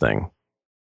of this thing.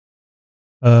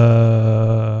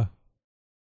 I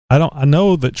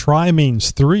know that tri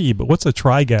means 3, but what's a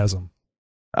trigasm?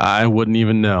 I wouldn't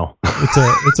even know.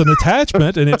 It's an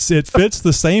attachment, and it fits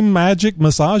the same magic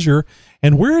massager.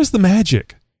 And where is the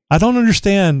magic? I don't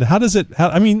understand.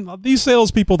 These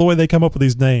salespeople, the way they come up with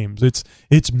these names,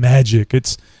 it's magic.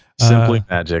 It's simply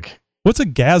magic. What's a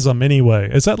gasm anyway?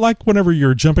 Is that like whenever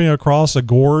you're jumping across a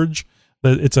gorge,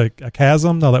 that it's a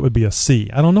chasm? No, that would be a sea.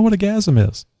 I don't know what a gasm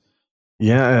is.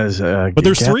 Yeah, but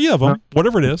there's 3 of them,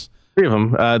 whatever it is. 3 of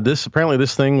them.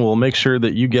 This thing will make sure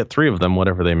that you get 3 of them,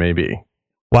 whatever they may be.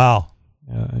 Wow.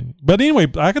 But anyway,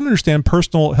 I can understand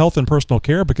personal health and personal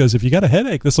care, because if you got a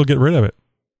headache, this will get rid of it.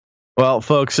 Well,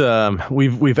 folks,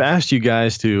 we've asked you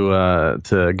guys to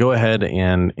go ahead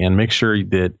and make sure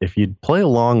that if you play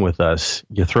along with us,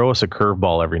 you throw us a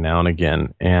curveball every now and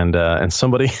again, and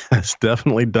somebody has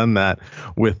definitely done that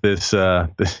with this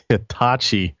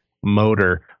Hitachi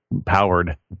motor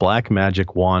powered Black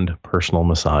Magic Wand personal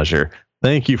massager.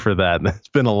 Thank you for that. That's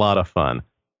been a lot of fun.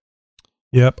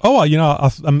 Yep. Oh, I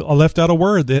left out a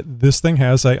word. That this thing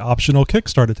has a optional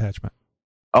kickstart attachment.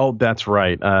 Oh, that's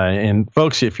right. And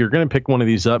folks, if you're going to pick one of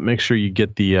these up, make sure you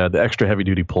get the extra heavy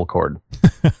duty pull cord.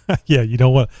 Yeah, you know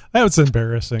what? That was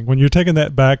embarrassing when you're taking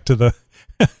that back to the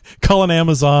calling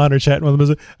Amazon or chatting with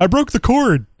them. I broke the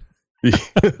cord. How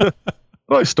do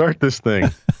I start this thing?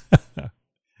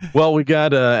 Well, we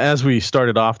got, as we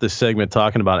started off this segment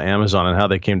talking about Amazon and how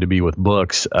they came to be with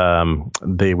books,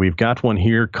 we've got one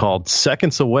here called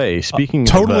Seconds Away. Speaking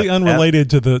totally unrelated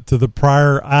to the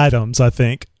prior items, I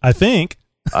think.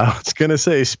 I was going to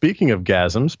say, speaking of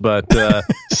gasms, but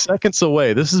Seconds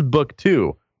Away, this is book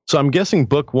 2. So I'm guessing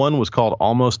book 1 was called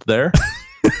Almost There.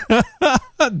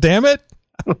 Damn it.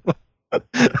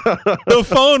 The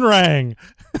phone rang.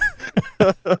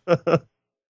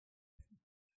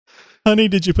 Honey,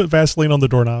 did you put Vaseline on the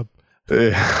doorknob?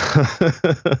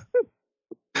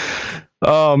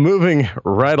 Oh, moving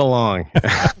right along.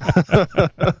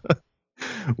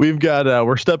 We've got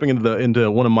we're stepping into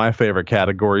one of my favorite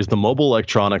categories, the mobile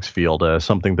electronics field,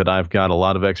 something that I've got a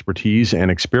lot of expertise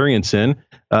and experience in.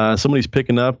 Somebody's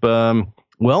picking up a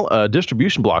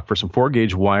distribution block for some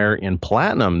 4-gauge wire in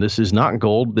platinum. This is not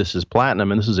gold, this is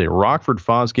platinum, and this is a Rockford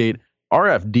Fosgate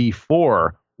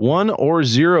RFD4 1 or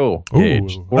 0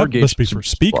 gauge. Ooh, that must be for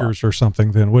speakers or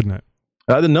something then, wouldn't it?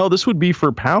 No, this would be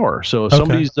for power. So if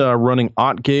somebody's running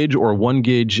 0 gauge or 1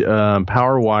 gauge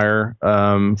power wire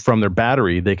from their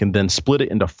battery, they can then split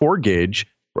it into 4 gauge,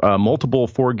 multiple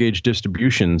 4 gauge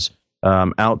distributions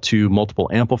out to multiple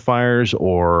amplifiers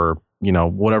or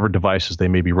whatever devices they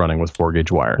may be running with 4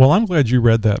 gauge wire. Well, I'm glad you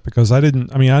read that, because I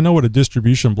know what a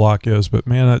distribution block is, but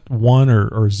man, at 1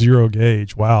 or 0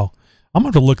 gauge, wow. I'm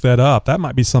going to look that up. That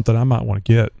might be something I might want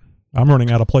to get. I'm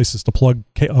running out of places to plug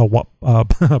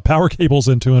power cables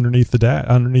into underneath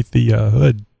the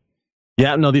hood.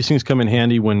 Yeah, no, these things come in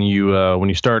handy when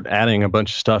you start adding a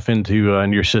bunch of stuff into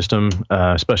your system,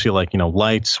 especially like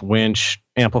lights, winch,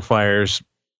 amplifiers.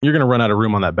 You're going to run out of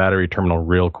room on that battery terminal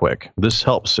real quick. This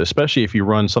helps, especially if you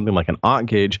run something like an 0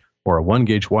 gauge or a 1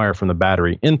 gauge wire from the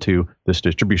battery into this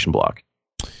distribution block.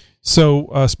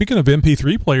 So speaking of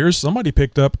MP3 players, somebody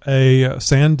picked up a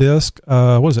SanDisk,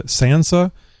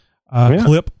 Sansa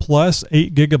Clip Plus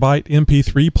 8 gigabyte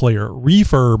MP3 player,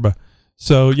 Refurb.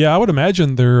 So yeah, I would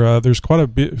imagine there's quite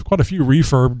a few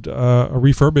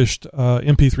refurbished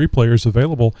MP3 players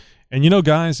available. And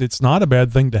guys, it's not a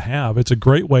bad thing to have. It's a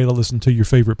great way to listen to your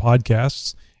favorite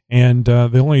podcasts. And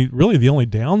the only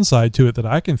downside to it that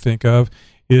I can think of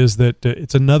is that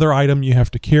it's another item you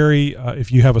have to carry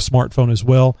if you have a smartphone as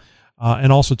well,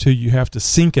 and also too you have to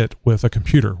sync it with a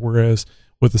computer. Whereas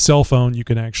with a cell phone, you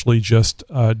can actually just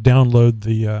download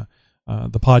the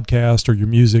podcast or your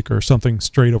music or something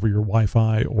straight over your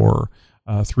Wi-Fi or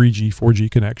 3G, 4G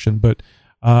connection. But,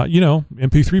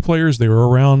 MP3 players, they were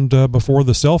around before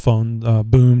the cell phone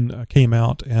boom came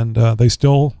out, and they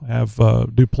still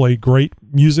do play great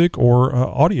music or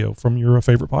audio from your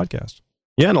favorite podcast.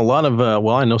 Yeah, and a lot of,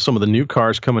 I know some of the new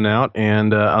cars coming out,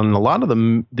 and on a lot of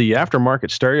the aftermarket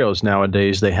stereos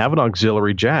nowadays, they have an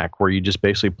auxiliary jack where you just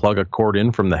basically plug a cord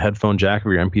in from the headphone jack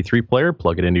of your MP3 player,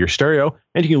 plug it into your stereo,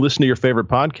 and you can listen to your favorite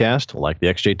podcast, like the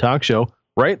XJ Talk Show,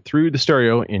 right through the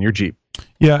stereo in your Jeep.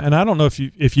 Yeah, and I don't know if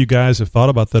you guys have thought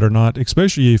about that or not,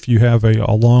 especially if you have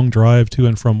a long drive to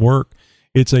and from work.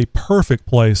 It's a perfect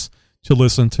place to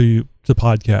listen to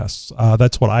podcasts.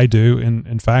 That's what I do. And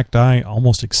in fact, I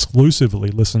almost exclusively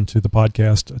listen to the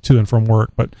podcast to and from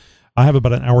work, but I have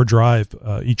about an hour drive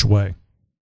each way.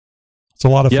 It's a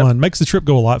lot of fun. Makes the trip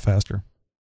go a lot faster.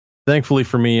 Thankfully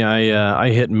for me, I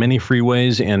hit many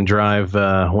freeways and drive,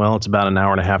 it's about an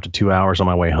hour and a half to 2 hours on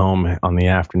my way home on the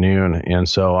afternoon. And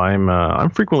so I'm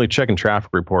frequently checking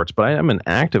traffic reports, but I am an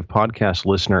active podcast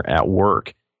listener at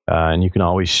work. And you can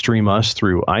always stream us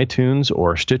through iTunes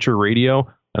or Stitcher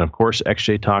Radio, and of course,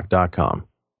 xjtalk.com.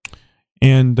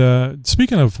 And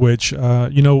speaking of which,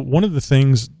 one of the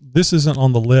things, this isn't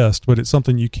on the list, but it's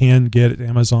something you can get at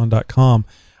Amazon.com.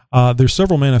 There's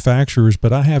several manufacturers,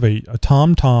 but I have a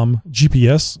TomTom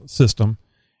GPS system,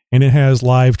 and it has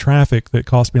live traffic that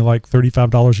costs me like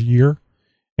 $35 a year,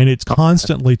 and it's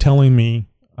constantly telling me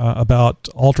about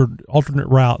alternate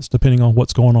routes depending on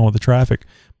what's going on with the traffic.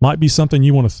 Might be something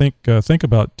you want to think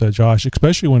about, Josh,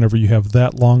 especially whenever you have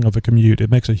that long of a commute.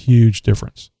 It makes a huge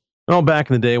difference. Well,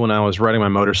 back in the day when I was riding my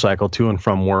motorcycle to and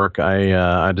from work,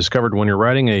 I discovered when you're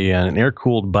riding an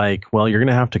air-cooled bike, well, you're going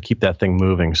to have to keep that thing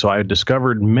moving. So I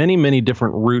discovered many, many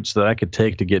different routes that I could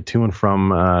take to get to and from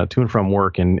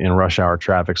work in rush hour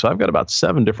traffic. So I've got about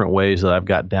 7 different ways that I've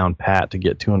got down pat to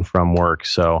get to and from work.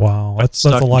 So wow, that's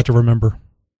a lot to remember.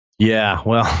 Yeah,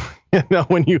 well,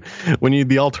 when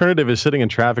the alternative is sitting in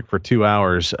traffic for 2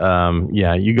 hours,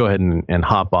 you go ahead and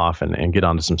hop off and get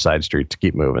onto some side streets to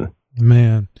keep moving.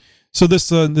 Man. So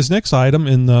this next item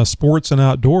in sports and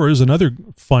outdoors, another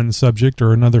fun subject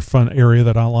or another fun area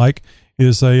that I like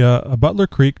is a Butler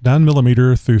Creek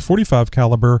 9mm through 45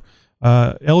 caliber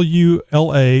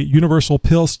LULA universal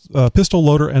pistol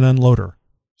loader and unloader.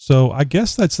 So I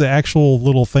guess that's the actual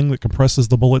little thing that compresses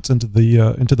the bullets into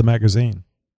the magazine.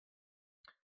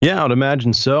 Yeah, I would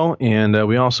imagine so. And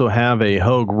we also have a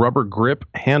Hogue rubber grip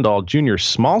Handall Junior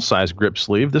small size grip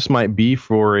sleeve. This might be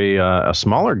for a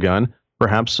smaller gun.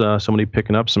 Perhaps somebody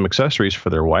picking up some accessories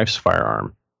for their wife's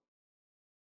firearm.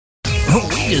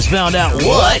 We just found out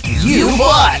what you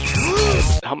bought.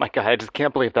 Oh my God, I just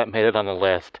can't believe that made it on the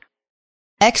list.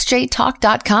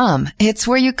 XJTalk.com. It's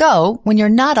where you go when you're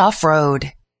not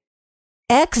off-road.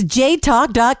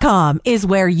 XJTalk.com is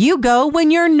where you go when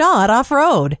you're not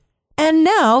off-road. And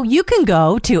now you can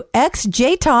go to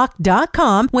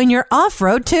XJTalk.com when you're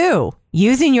off-road too.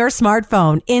 Using your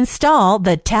smartphone, install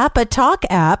the Tapa Talk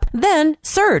app, then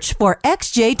search for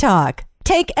XJ Talk.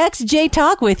 Take XJ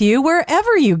Talk with you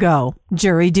wherever you go.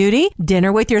 Jury duty,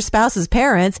 dinner with your spouse's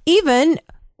parents, even,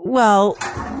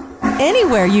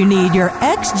 anywhere you need your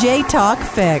XJ Talk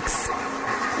fix.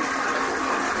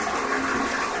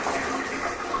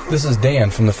 This is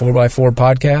Dan from the 4x4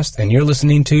 podcast, and you're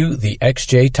listening to the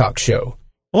XJ Talk Show.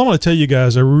 Well, I want to tell you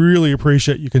guys, I really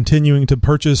appreciate you continuing to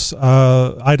purchase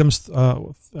items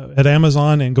at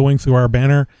Amazon and going through our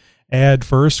banner ad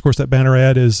first. Of course, that banner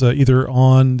ad is either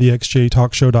on the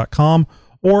xjtalkshow.com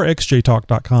or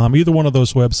xjtalk.com. Either one of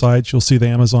those websites, you'll see the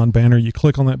Amazon banner. You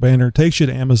click on that banner, it takes you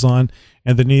to Amazon,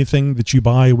 and then anything that you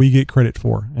buy, we get credit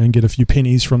for and get a few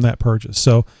pennies from that purchase.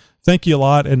 So thank you a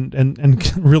lot,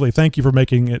 and really thank you for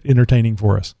making it entertaining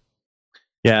for us.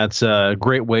 Yeah, it's a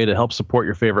great way to help support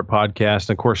your favorite podcast.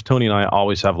 And of course, Tony and I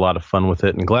always have a lot of fun with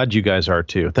it, and glad you guys are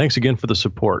too. Thanks again for the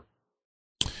support.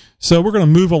 So we're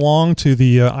going to move along to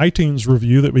the iTunes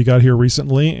review that we got here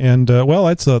recently, and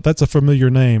that's a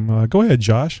familiar name. Go ahead,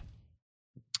 Josh.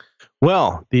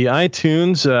 Well, the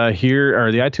iTunes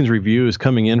the iTunes review is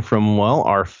coming in from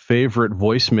our favorite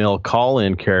voicemail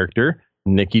call-in character,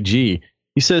 Nikki G.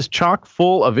 He says, chock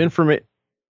full of information.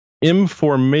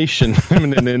 information.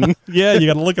 Yeah, you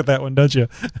got to look at that one, don't you?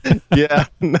 Yeah,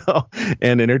 no,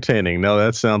 and entertaining. No,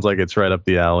 that sounds like it's right up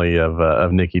the alley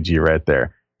of Nikki G right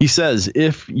there. He says,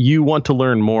 if you want to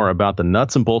learn more about the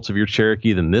nuts and bolts of your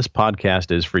Cherokee, then this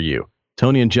podcast is for you.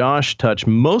 Tony and Josh touch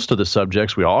most of the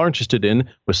subjects we all are interested in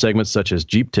with segments such as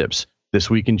Jeep Tips,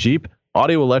 This Week in Jeep,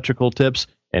 Audio Electrical Tips,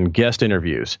 and guest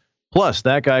interviews. Plus,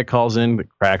 that guy calls in that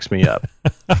cracks me up.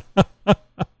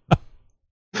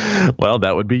 Well,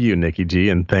 that would be you, Nikki G,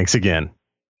 and thanks again.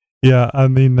 Yeah, I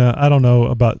mean, I don't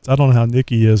know how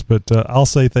Nikki is, but I'll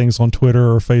say things on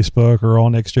Twitter or Facebook or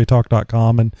on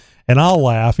xjtalk.com, and I'll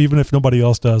laugh, even if nobody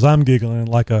else does. I'm giggling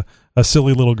like a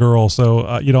silly little girl, so,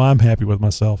 I'm happy with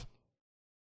myself.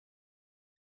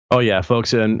 Oh, yeah,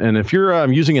 folks, and if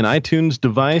you're using an iTunes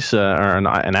device or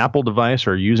an Apple device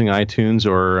or using iTunes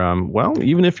or,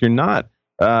 even if you're not,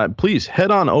 please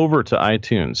head on over to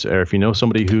iTunes. Or if you know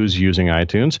somebody who's using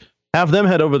iTunes, have them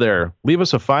head over there. Leave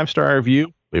us a 5-star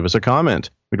review. Leave us a comment.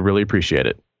 We'd really appreciate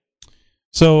it.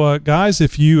 So, guys,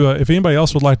 if anybody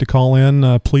else would like to call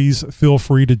in, please feel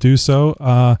free to do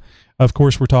so. Of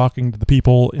course, we're talking to the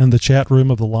people in the chat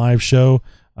room of the live show.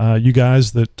 You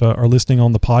guys that are listening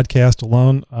on the podcast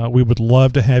alone, we would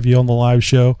love to have you on the live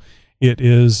show. It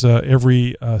is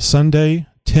every Sunday,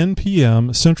 10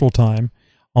 p.m. Central Time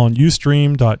on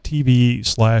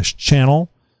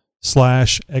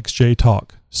ustream.tv/channel/XJ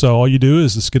Talk. So all you do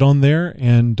is just get on there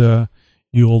and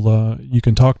you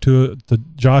can talk to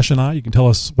Josh and I. You can tell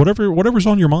us whatever's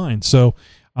on your mind. So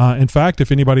in fact,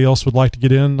 if anybody else would like to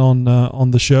get in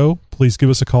on the show, please give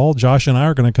us a call. Josh and I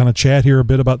are going to kind of chat here a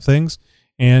bit about things,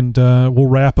 and we'll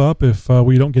wrap up if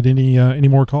we don't get any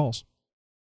more calls.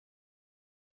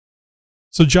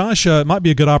 So Josh, it might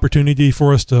be a good opportunity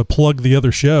for us to plug the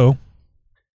other show.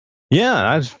 Yeah,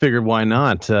 I just figured why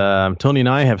not. Tony and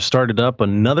I have started up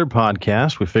another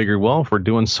podcast. We figured, well, if we're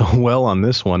doing so well on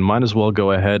this one, might as well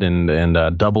go ahead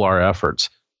and double our efforts.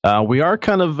 We are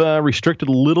kind of restricted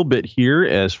a little bit here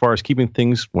as far as keeping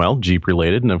things, Jeep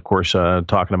related, and of course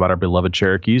talking about our beloved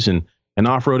Cherokees and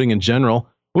off-roading in general.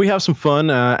 We have some fun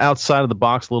outside of the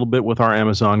box a little bit with our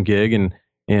Amazon gig, and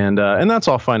that's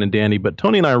all fine and dandy. But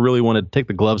Tony and I really wanted to take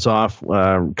the gloves off,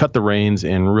 cut the reins,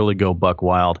 and really go buck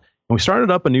wild. And we started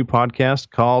up a new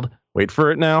podcast called, wait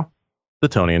for it now, The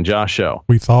Tony and Josh Show.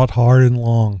 We thought hard and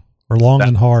long, or long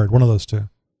and hard, one of those two.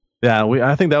 Yeah,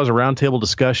 I think that was a roundtable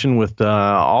discussion with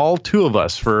all two of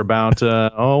us for about,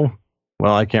 I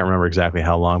can't remember exactly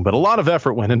how long, but a lot of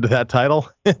effort went into that title.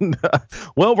 And,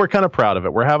 we're kind of proud of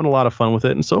it. We're having a lot of fun with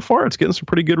it. And so far, it's getting some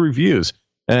pretty good reviews.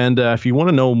 And if you want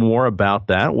to know more about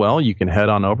that, you can head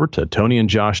on over to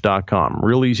tonyandjosh.com.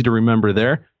 Real easy to remember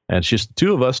there. And it's just the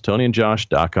two of us,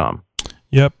 tonyandjosh.com.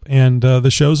 Yep, and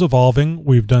the show's evolving.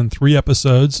 We've done 3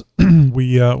 episodes.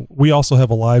 We also have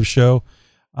a live show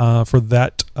for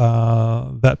that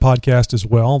podcast as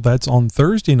well. That's on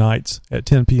Thursday nights at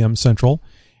 10 p.m. Central,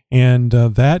 and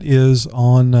that is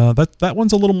on that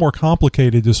one's a little more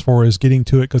complicated as far as getting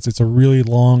to it because it's a really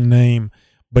long name.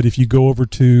 But if you go over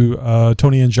to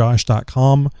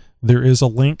tonyandjosh.com, there is a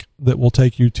link that will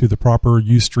take you to the proper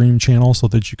Ustream channel so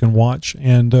that you can watch.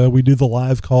 And we do the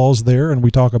live calls there, and we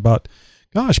talk about,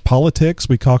 politics.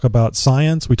 We talk about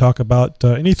science. We talk about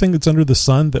anything that's under the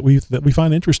sun that we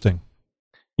find interesting.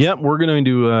 Yep, we're going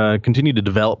to continue to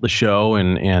develop the show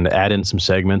and add in some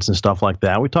segments and stuff like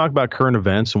that. We talk about current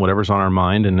events and whatever's on our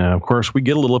mind. And, of course, we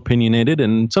get a little opinionated,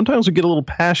 and sometimes we get a little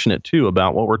passionate, too,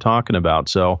 about what we're talking about.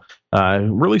 So I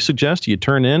really suggest you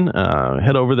turn in,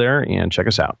 head over there, and check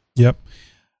us out. Yep.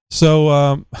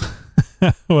 So,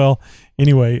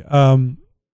 anyway, I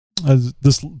was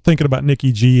just thinking about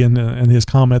Nikki G and his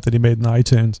comment that he made in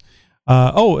iTunes.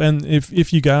 And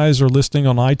if you guys are listening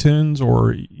on iTunes,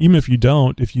 or even if you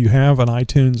don't, if you have an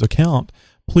iTunes account,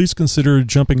 please consider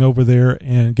jumping over there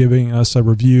and giving us a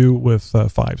review with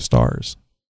 5 stars.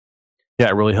 Yeah,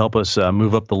 it really help us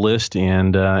move up the list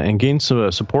and gain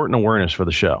some support and awareness for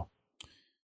the show.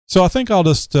 So I think I'll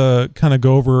just kind of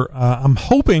go over. I'm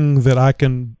hoping that I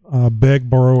can beg,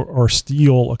 borrow, or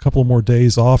steal a couple more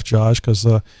days off, Josh, because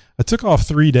I took off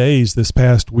 3 days this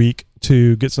past week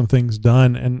to get some things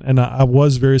done, and I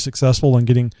was very successful in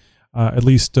getting at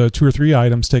least 2 or 3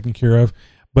 items taken care of.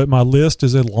 But my list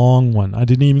is a long one. I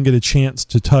didn't even get a chance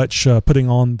to touch putting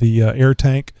on the air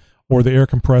tank or the air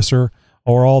compressor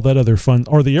or all that other fun,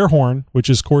 or the air horn, which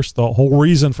is, of course, the whole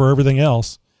reason for everything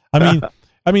else. I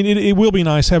mean, it will be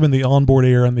nice having the onboard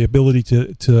air and the ability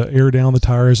to air down the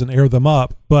tires and air them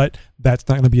up, but that's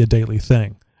not going to be a daily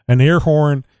thing. An air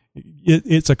horn,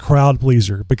 it's a crowd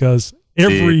pleaser because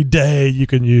every day you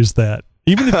can use that.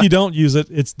 Even if you don't use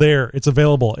it, it's there. It's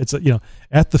available. It's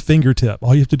at the fingertip.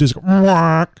 All you have to do is go,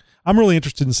 I'm really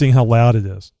interested in seeing how loud it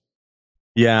is.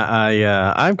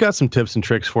 Yeah, I've got some tips and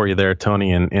tricks for you there,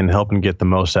 Tony, in helping get the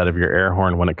most out of your air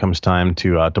horn when it comes time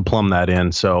to plumb that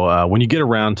in. So when you get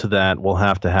around to that, we'll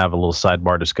have to have a little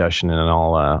sidebar discussion, and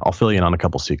I'll fill you in on a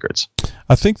couple secrets.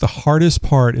 I think the hardest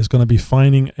part is going to be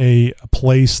finding a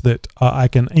place that I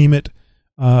can aim it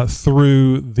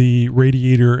through the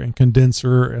radiator and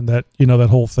condenser and that that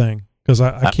whole thing, because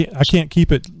I can't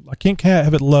keep it. I can't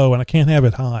have it low and I can't have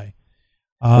it high.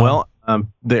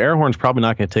 The air horn's probably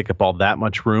not going to take up all that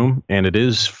much room, and it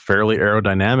is fairly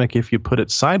aerodynamic if you put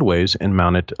it sideways and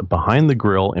mount it behind the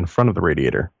grill in front of the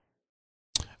radiator.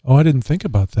 Oh, I didn't think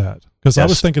about that, because I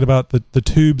was thinking about the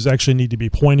tubes actually need to be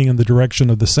pointing in the direction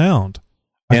of the sound.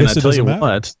 I guess it doesn't matter.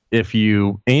 What, if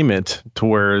you aim it to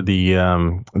where the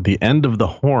end of the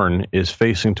horn is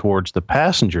facing towards the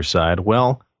passenger side,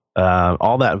 well,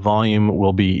 all that volume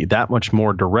will be that much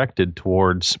more directed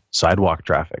towards sidewalk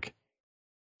traffic.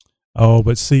 Oh,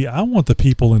 but see, I want the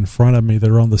people in front of me that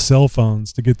are on the cell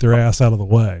phones to get their ass out of the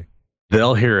way.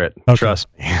 They'll hear it. Okay. Trust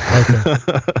me. Okay.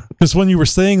 Because when you were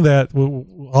saying that,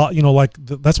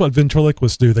 that's what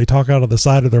ventriloquists do. They talk out of the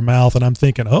side of their mouth, and I'm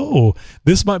thinking, oh,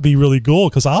 this might be really cool,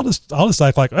 because I'll just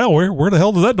act like, oh, where the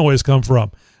hell did that noise come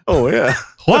from? Oh, yeah.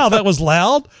 Wow, that was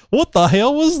loud. What the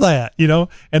hell was that? And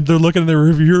they're looking in the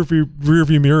rear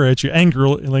view mirror at you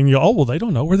angrily, and you go, oh, well, they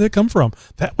don't know where they come from.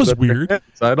 That was weird.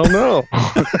 I don't know.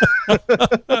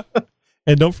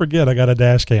 And don't forget, I got a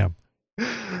dash cam.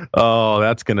 Oh,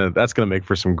 that's gonna make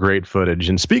for some great footage.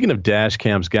 And speaking of dash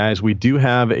cams, guys, we do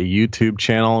have a YouTube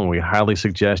channel, and we highly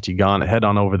suggest you head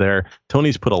on over there.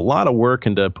 Tony's put a lot of work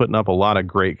into putting up a lot of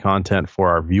great content for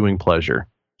our viewing pleasure.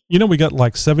 We got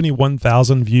like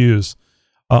 71,000 views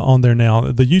on there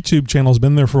now. The YouTube channel's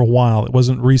been there for a while. It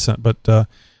wasn't recent, but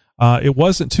it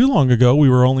wasn't too long ago. We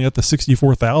were only at the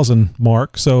 64,000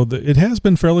 mark, so it has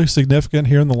been fairly significant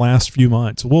here in the last few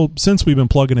months. Well, since we've been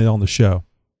plugging it on the show.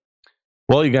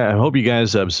 Well, I hope you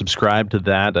guys subscribe to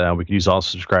that. We can use all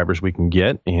subscribers we can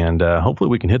get, and hopefully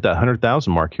we can hit that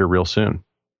 100,000 mark here real soon.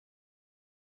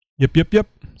 Yep.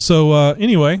 So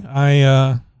anyway,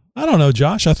 I don't know,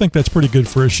 Josh. I think that's pretty good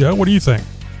for a show. What do you think?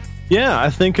 Yeah, I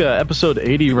think episode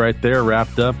 80 right there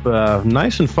wrapped up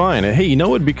nice and fine. Hey, it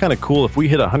would be kind of cool if we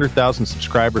hit 100,000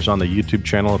 subscribers on the YouTube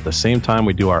channel at the same time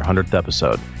we do our 100th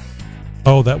episode.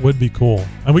 Oh, that would be cool.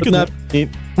 And we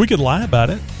could lie about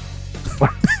it.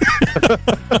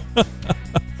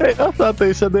 Hey, I thought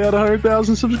they said they had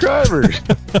 100,000 subscribers.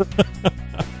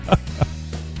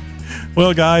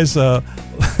 Well, guys,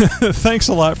 thanks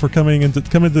a lot for coming to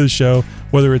the show.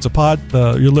 Whether it's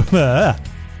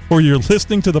or you're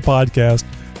listening to the podcast,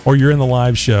 or you're in the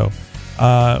live show,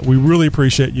 we really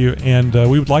appreciate you, and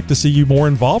we would like to see you more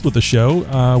involved with the show.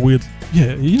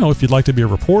 If you'd like to be a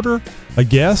reporter, a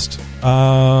guest,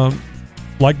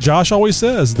 like Josh always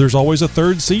says, there's always a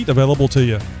third seat available to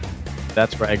you.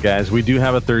 That's right, guys. We do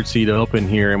have a third seat open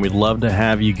here, and we'd love to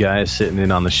have you guys sitting in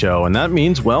on the show. And that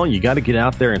means, well, you got to get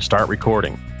out there and start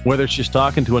recording. Whether it's just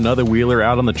talking to another wheeler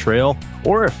out on the trail,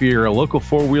 or if you're a local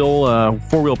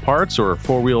four-wheel parts or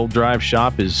four-wheel drive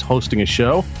shop is hosting a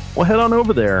show, well, head on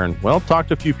over there and, well, talk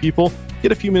to a few people,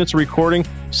 get a few minutes of recording,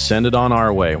 send it on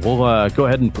our way. We'll go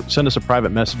ahead and send us a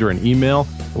private message or an email.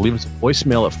 Leave us a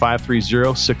voicemail at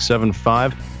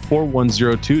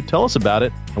 530-675-4102. Tell us about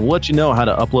it, and we'll let you know how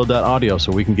to upload that audio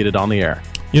so we can get it on the air.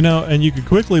 And you could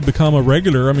quickly become a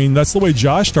regular. I mean, that's the way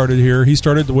Josh started here. He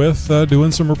started with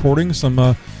doing some reporting,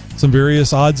 some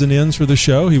various odds and ends for the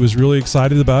show. He was really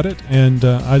excited about it, and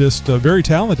very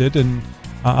talented, and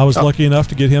I was lucky enough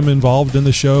to get him involved in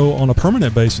the show on a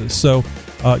permanent basis. So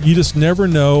you just never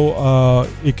know.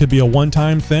 It could be a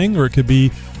one-time thing, or it could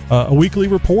be a weekly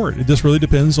report. It just really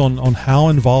depends on how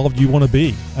involved you want to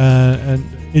be, and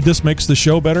it just makes the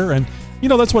show better. And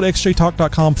that's what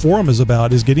xjtalk.com forum is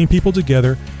about, is getting people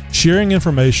together, sharing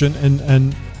information,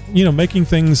 and making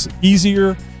things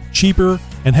easier, cheaper,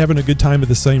 and having a good time at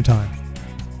the same time.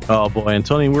 Oh, boy. And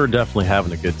Tony, we're definitely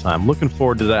having a good time. Looking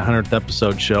forward to that 100th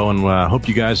episode show, and hope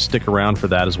you guys stick around for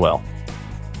that as well.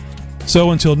 So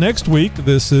until next week,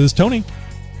 this is Tony.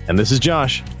 And this is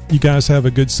Josh. You guys have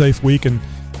a good, safe week, and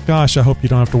gosh, I hope you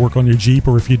don't have to work on your Jeep,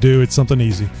 or if you do, it's something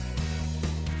easy.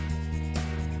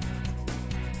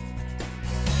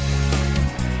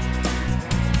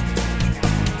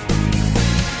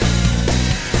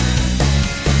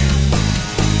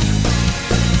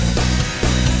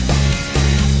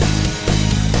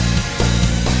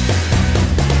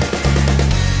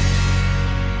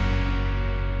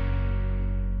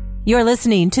 You're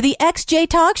listening to the XJ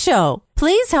Talk Show.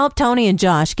 Please help Tony and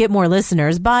Josh get more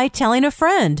listeners by telling a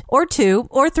friend or two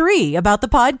or three about the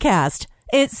podcast.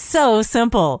 It's so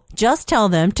simple. Just tell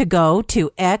them to go to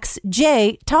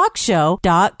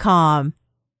xjtalkshow.com.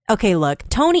 Okay, look,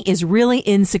 Tony is really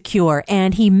insecure,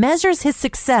 and he measures his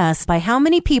success by how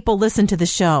many people listen to the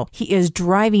show. He is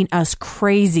driving us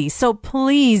crazy, so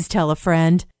please tell a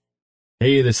friend.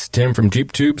 Hey, this is Tim from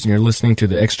Jeep Tubes, and you're listening to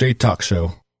the XJ Talk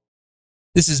Show.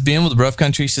 This is Ben with Rough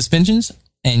Country Suspensions,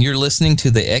 and you're listening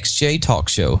to the XJ Talk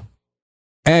Show.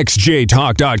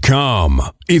 XJTalk.com.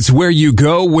 It's where you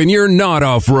go when you're not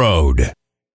off-road.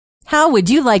 How would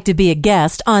you like to be a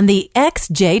guest on the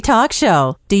XJ Talk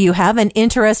Show? Do you have an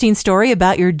interesting story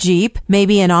about your Jeep?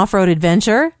 Maybe an off-road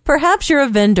adventure? Perhaps you're a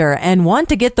vendor and want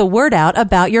to get the word out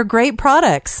about your great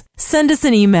products. Send us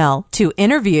an email to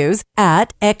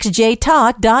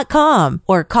interviews@xjtalk.com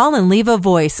or call and leave a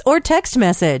voice or text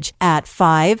message at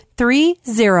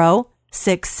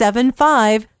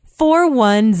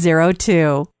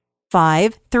 530-675-4102.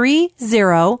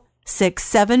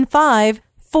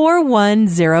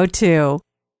 530-675-4102.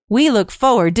 We look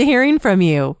forward to hearing from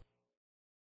you.